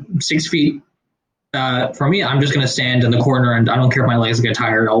you're 6 feet from me, I'm just going to stand in the corner, and I don't care if my legs get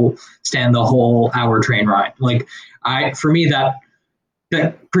tired. I'll stand the whole hour train ride. Like for me, that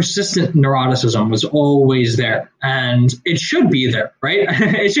persistent neuroticism was always there, and it should be there, right?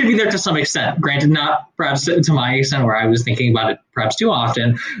 It should be there to some extent. Granted, not perhaps to my extent where I was thinking about it perhaps too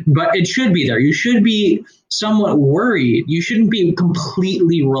often, but it should be there. You should be somewhat worried. You shouldn't be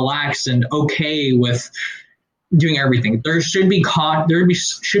completely relaxed and okay with doing everything. There should be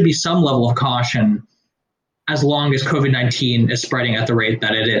some level of caution as long as COVID-19 is spreading at the rate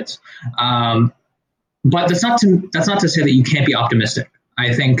that it is. But that's not to say that you can't be optimistic.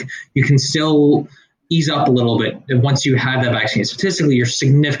 I think you can still ease up a little bit. Once you have that vaccine, statistically, you're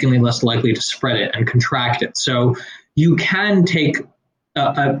significantly less likely to spread it and contract it. So you can take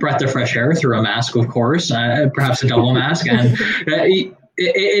a breath of fresh air through a mask, of course, perhaps a double mask, and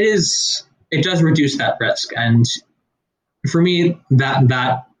it does reduce that risk. And for me,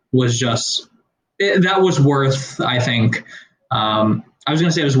 that was worth, I think, I was going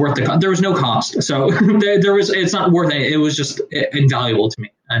to say it was worth the cost. There was no cost. So it's not worth it. It was just invaluable to me.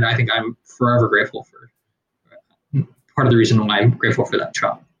 And I think I'm forever grateful for part of the reason why I'm grateful for that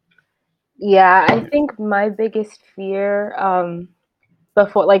shot. Yeah, I think my biggest fear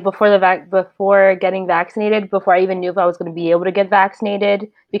before getting vaccinated, before I even knew if I was going to be able to get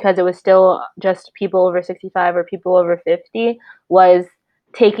vaccinated, because it was still just people over 65 or people over 50, was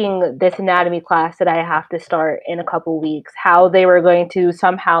taking this anatomy class that I have to start in a couple weeks. How they were going to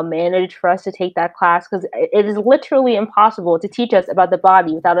somehow manage for us to take that class, because it is literally impossible to teach us about the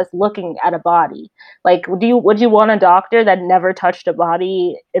body without us looking at a body. Like, would you want a doctor that never touched a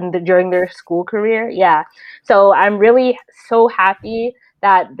body during their school career? Yeah. So I'm really so happy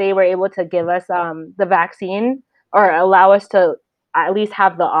that they were able to give us the vaccine, or allow us to at least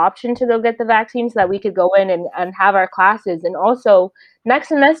have the option to go get the vaccine, so that we could go in and have our classes. And also, next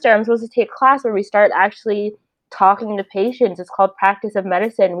semester, I'm supposed to take a class where we start actually talking to patients. It's called Practice of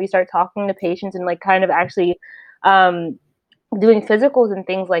Medicine. We start talking to patients and like kind of actually doing physicals and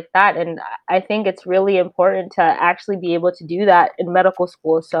things like that. And I think it's really important to actually be able to do that in medical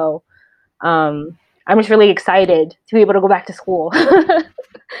school. So I'm just really excited to be able to go back to school. Oh,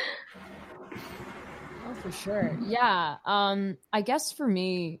 for sure. Yeah. I guess for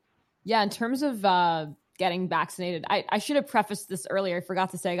me, yeah, in terms of getting vaccinated, I should have prefaced this earlier. I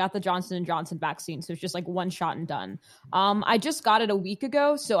forgot to say I got the Johnson & Johnson vaccine, so it's just like one shot and done. I just got it a week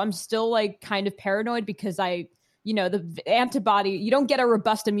ago, so I'm still like kind of paranoid because the antibody, you don't get a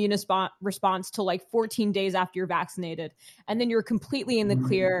robust immune response till like 14 days after you're vaccinated, and then you're completely in the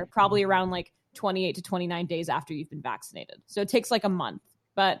clear probably around like 28 to 29 days after you've been vaccinated. So it takes like a month.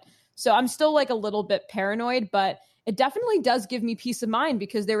 But so I'm still like a little bit paranoid, but it definitely does give me peace of mind,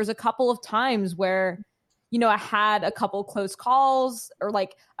 because there was a couple of times where, I had a couple close calls, or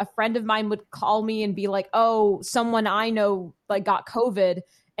like a friend of mine would call me and be like, oh, someone I know like got COVID,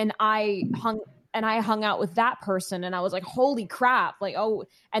 and I hung out with that person, and I was like, holy crap, like, oh,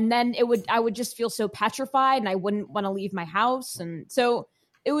 and then I would just feel so petrified, and I wouldn't want to leave my house. And so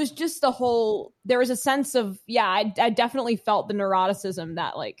it was just there was a sense of, I definitely felt the neuroticism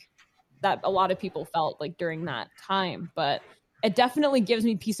that a lot of people felt like during that time, but it definitely gives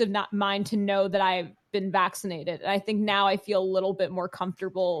me peace of mind to know that I've been vaccinated. And I think now I feel a little bit more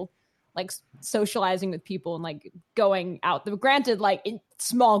comfortable like socializing with people and like going out. Granted, like in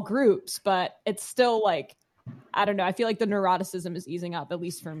small groups, but it's still like, I don't know. I feel like the neuroticism is easing up, at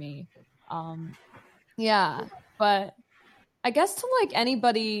least for me. But I guess to like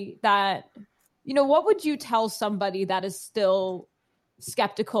anybody that, what would you tell somebody that is still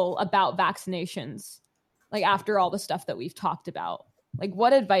skeptical about vaccinations, like after all the stuff that we've talked about? Like,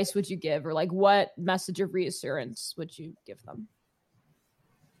 what advice would you give, or like what message of reassurance would you give them?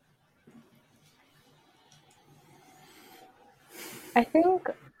 I think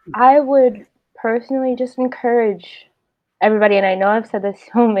I would personally just encourage everybody, and I know I've said this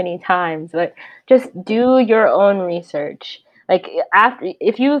so many times, but just do your own research. Like,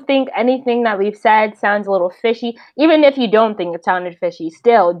 if you think anything that we've said sounds a little fishy, even if you don't think it sounded fishy,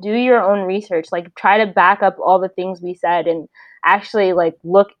 still do your own research. Like, try to back up all the things we said, and actually like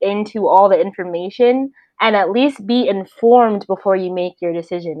look into all the information, and at least be informed before you make your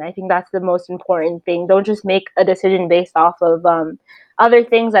decision. I think that's the most important thing. Don't just make a decision based off of other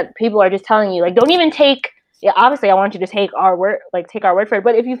things that people are just telling you. Like, don't even take, obviously I want you to take our word for it,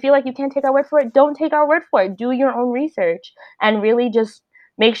 but if you feel like you can't take our word for it, don't take our word for it. Do your own research, and really just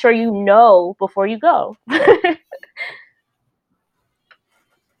make sure you know before you go.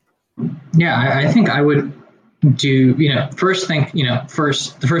 Yeah, I think I would do, the first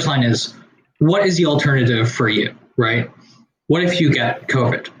line is, what is the alternative for you, right? What if you get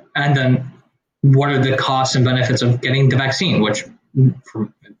COVID? And then what are the costs and benefits of getting the vaccine, which,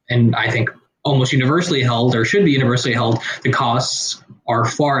 and I think almost universally held, or should be universally held, the costs are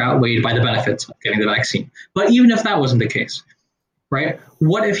far outweighed by the benefits of getting the vaccine. But even if that wasn't the case, right?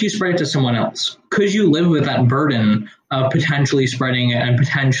 What if you spread it to someone else? Could you live with that burden of potentially spreading it and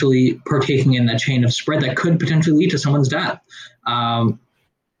potentially partaking in that chain of spread that could potentially lead to someone's death?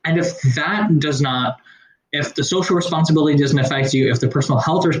 And if if the social responsibility doesn't affect you, if the personal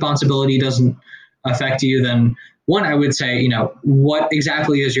health responsibility doesn't affect you, then one, I would say, what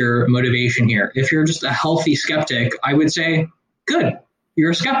exactly is your motivation here? If you're just a healthy skeptic, I would say, good,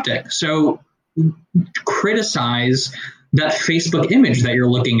 you're a skeptic. So criticize that Facebook image that you're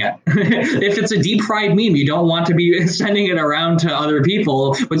looking at. If it's a deep fried meme, you don't want to be sending it around to other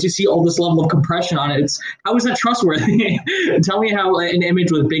people, but you see all this level of compression on it. How is that trustworthy? Tell me how an image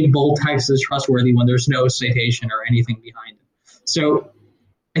with big bold text is trustworthy when there's no citation or anything behind it. So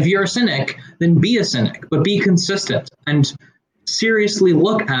if you're a cynic, then be a cynic, but be consistent. And seriously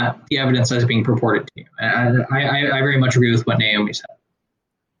look at the evidence that's being purported to you. I very much agree with what Naomi said.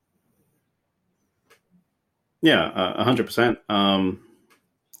 Yeah, 100%.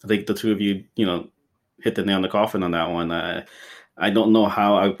 I think the two of you, hit the nail on the coffin on that one. I don't know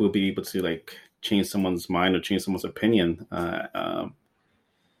how I will be able to like change someone's mind or change someone's opinion. I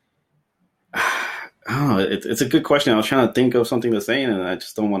don't know. It's a good question. I was trying to think of something to say, and I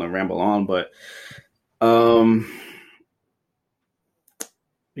just don't want to ramble on. But,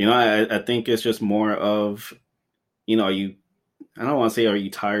 I think it's just more of, I don't want to say, are you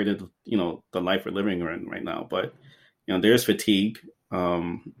tired of, the life we're living in right now? But, there's fatigue.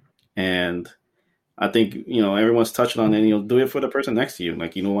 And I think, everyone's touched on it, do it for the person next to you.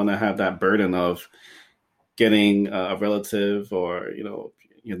 Like, you don't want to have that burden of getting a relative or,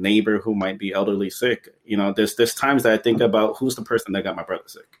 your neighbor who might be elderly sick. There's times that I think about who's the person that got my brother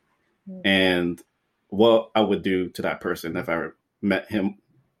sick and what I would do to that person if I ever met him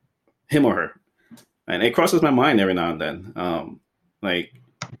or her. And it crosses my mind every now and then.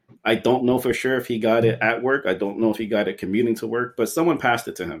 I don't know for sure if he got it at work. I don't know if he got it commuting to work, but someone passed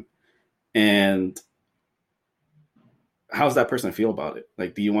it to him. And how's that person feel about it?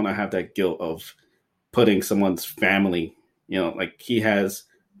 Like, do you want to have that guilt of putting someone's family, like he has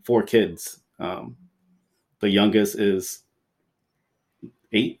 4 kids. The youngest is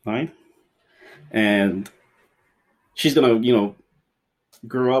 8, 9. And she's going to,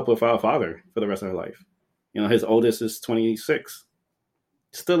 grow up without a father for the rest of her life. His oldest is 26.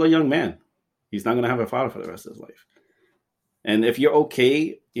 Still a young man. He's not going to have a father for the rest of his life. And if you're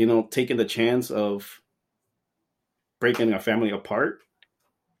okay, taking the chance of breaking a family apart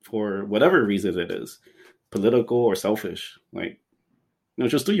for whatever reason it is, political or selfish,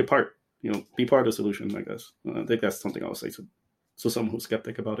 just do your part. Be part of the solution, I guess. I think that's something I would say to someone who's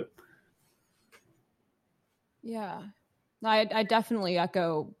skeptic about it. Yeah. I definitely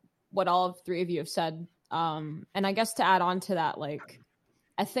echo what all of 3 of you have said. And I guess to add on to that,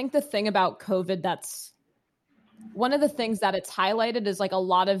 I think the thing about COVID that's one of the things that it's highlighted is a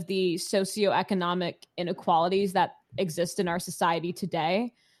lot of the socioeconomic inequalities that exist in our society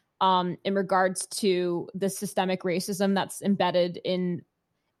today, in regards to the systemic racism that's embedded in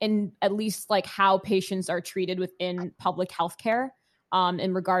at least how patients are treated within public healthcare,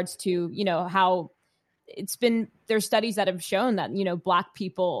 in regards to, how there's studies that have shown that, Black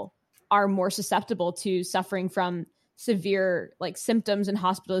people are more susceptible to suffering from severe symptoms and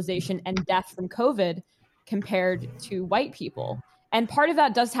hospitalization and death from COVID compared to white people. And part of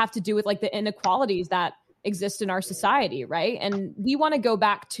that does have to do with the inequalities that exist in our society, right? And we want to go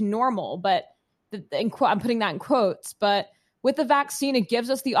back to normal, but I'm putting that in quotes, but with the vaccine, it gives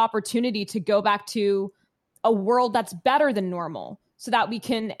us the opportunity to go back to a world that's better than normal so that we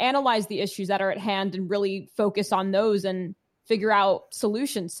can analyze the issues that are at hand and really focus on those and figure out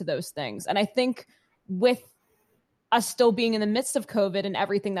solutions to those things. And I think with us still being in the midst of COVID and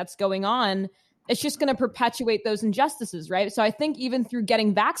everything that's going on, it's just going to perpetuate those injustices, right? So I think even through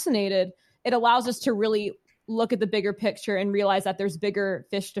getting vaccinated, it allows us to really look at the bigger picture and realize that there's bigger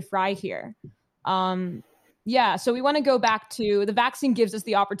fish to fry here. So we want to go back to the vaccine gives us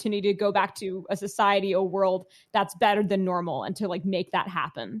the opportunity to go back to a society, a world that's better than normal and to make that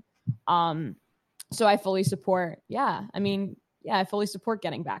happen. So I fully support. I fully support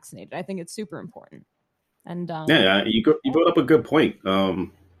getting vaccinated. I think it's super important. And you brought up a good point.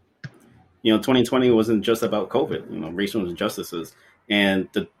 2020 wasn't just about COVID, racial injustices. And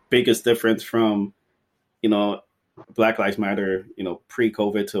the biggest difference from, Black Lives Matter,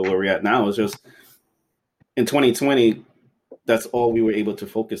 pre-COVID to where we're at now is just in 2020, that's all we were able to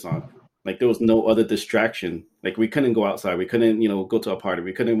focus on. There was no other distraction. We couldn't go outside. We couldn't, go to a party.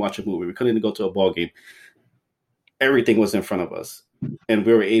 We couldn't watch a movie. We couldn't go to a ball game. Everything was in front of us. And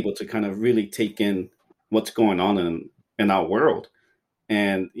we were able to kind of really take in what's going on in our world.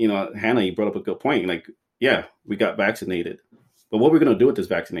 And, Hannah, you brought up a good point. We got vaccinated. But what are we going to do with this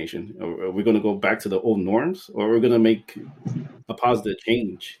vaccination? Are we going to go back to the old norms? Or are we going to make a positive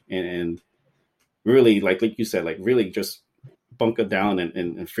change and really, like you said, really just bunker down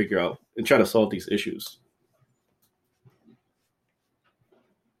and figure out and try to solve these issues?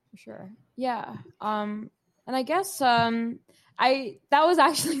 For sure. Yeah. And I guess that was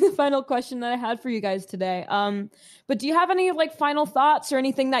actually the final question that I had for you guys today. But do you have any final thoughts or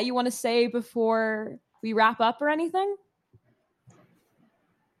anything that you want to say before we wrap up or anything?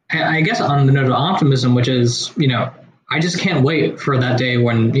 I guess on the note of optimism, which is, I just can't wait for that day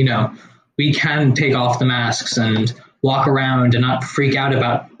when, we can take off the masks and walk around and not freak out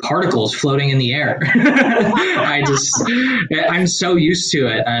about particles floating in the air. I'm so used to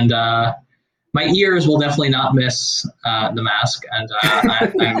it. And my ears will definitely not miss the mask, and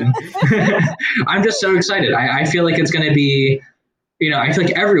I'm just so excited. I feel like it's going to be, I feel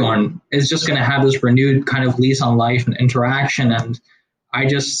like everyone is just going to have this renewed kind of lease on life and interaction, and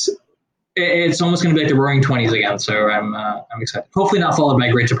it's almost going to be like the Roaring '20s again. So I'm excited. Hopefully not followed by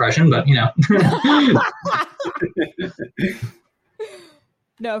Great Depression, but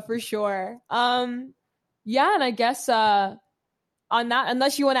No, for sure. Yeah, and I guess on that,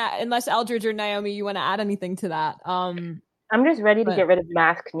 unless Eldridge or Naomi, you want to add anything to that? I'm just ready to get rid of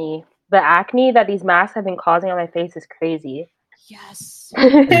maskne. The acne that these masks have been causing on my face is crazy. Yes.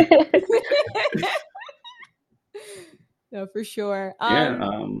 No, for sure.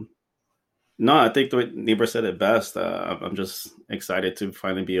 No, I think what Neighbor said it best. I'm just excited to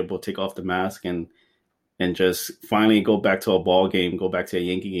finally be able to take off the mask and just finally go back to a ball game, go back to a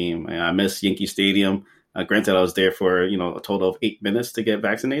Yankee game. I miss Yankee Stadium. Granted, I was there for a total of 8 minutes to get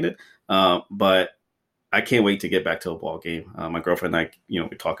vaccinated, but I can't wait to get back to a ball game. My girlfriend and I,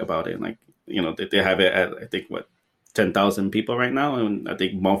 we talk about it, and they have it at, I think 10,000 people right now, and I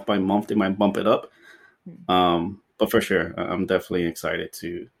think month by month they might bump it up. But for sure, I'm definitely excited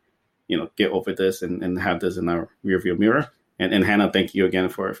to get over this and have this in our rearview mirror. And Hannah, thank you again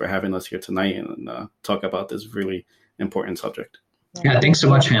for having us here tonight and talk about this really important subject. Yeah, thanks so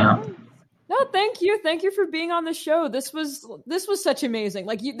much, Hannah. No, thank you. Thank you for being on the show. This was such amazing.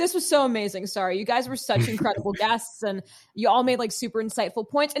 This was so amazing. Sorry, you guys were such incredible guests, and you all made super insightful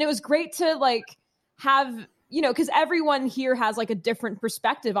points. And it was great to have, because everyone here has a different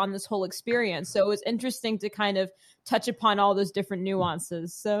perspective on this whole experience. So it was interesting to kind of touch upon all those different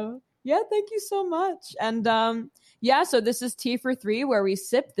nuances. So yeah, thank you so much. And so this is Tea for Three, where we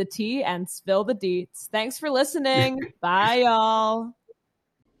sip the tea and spill the deets. Thanks for listening. Bye, y'all.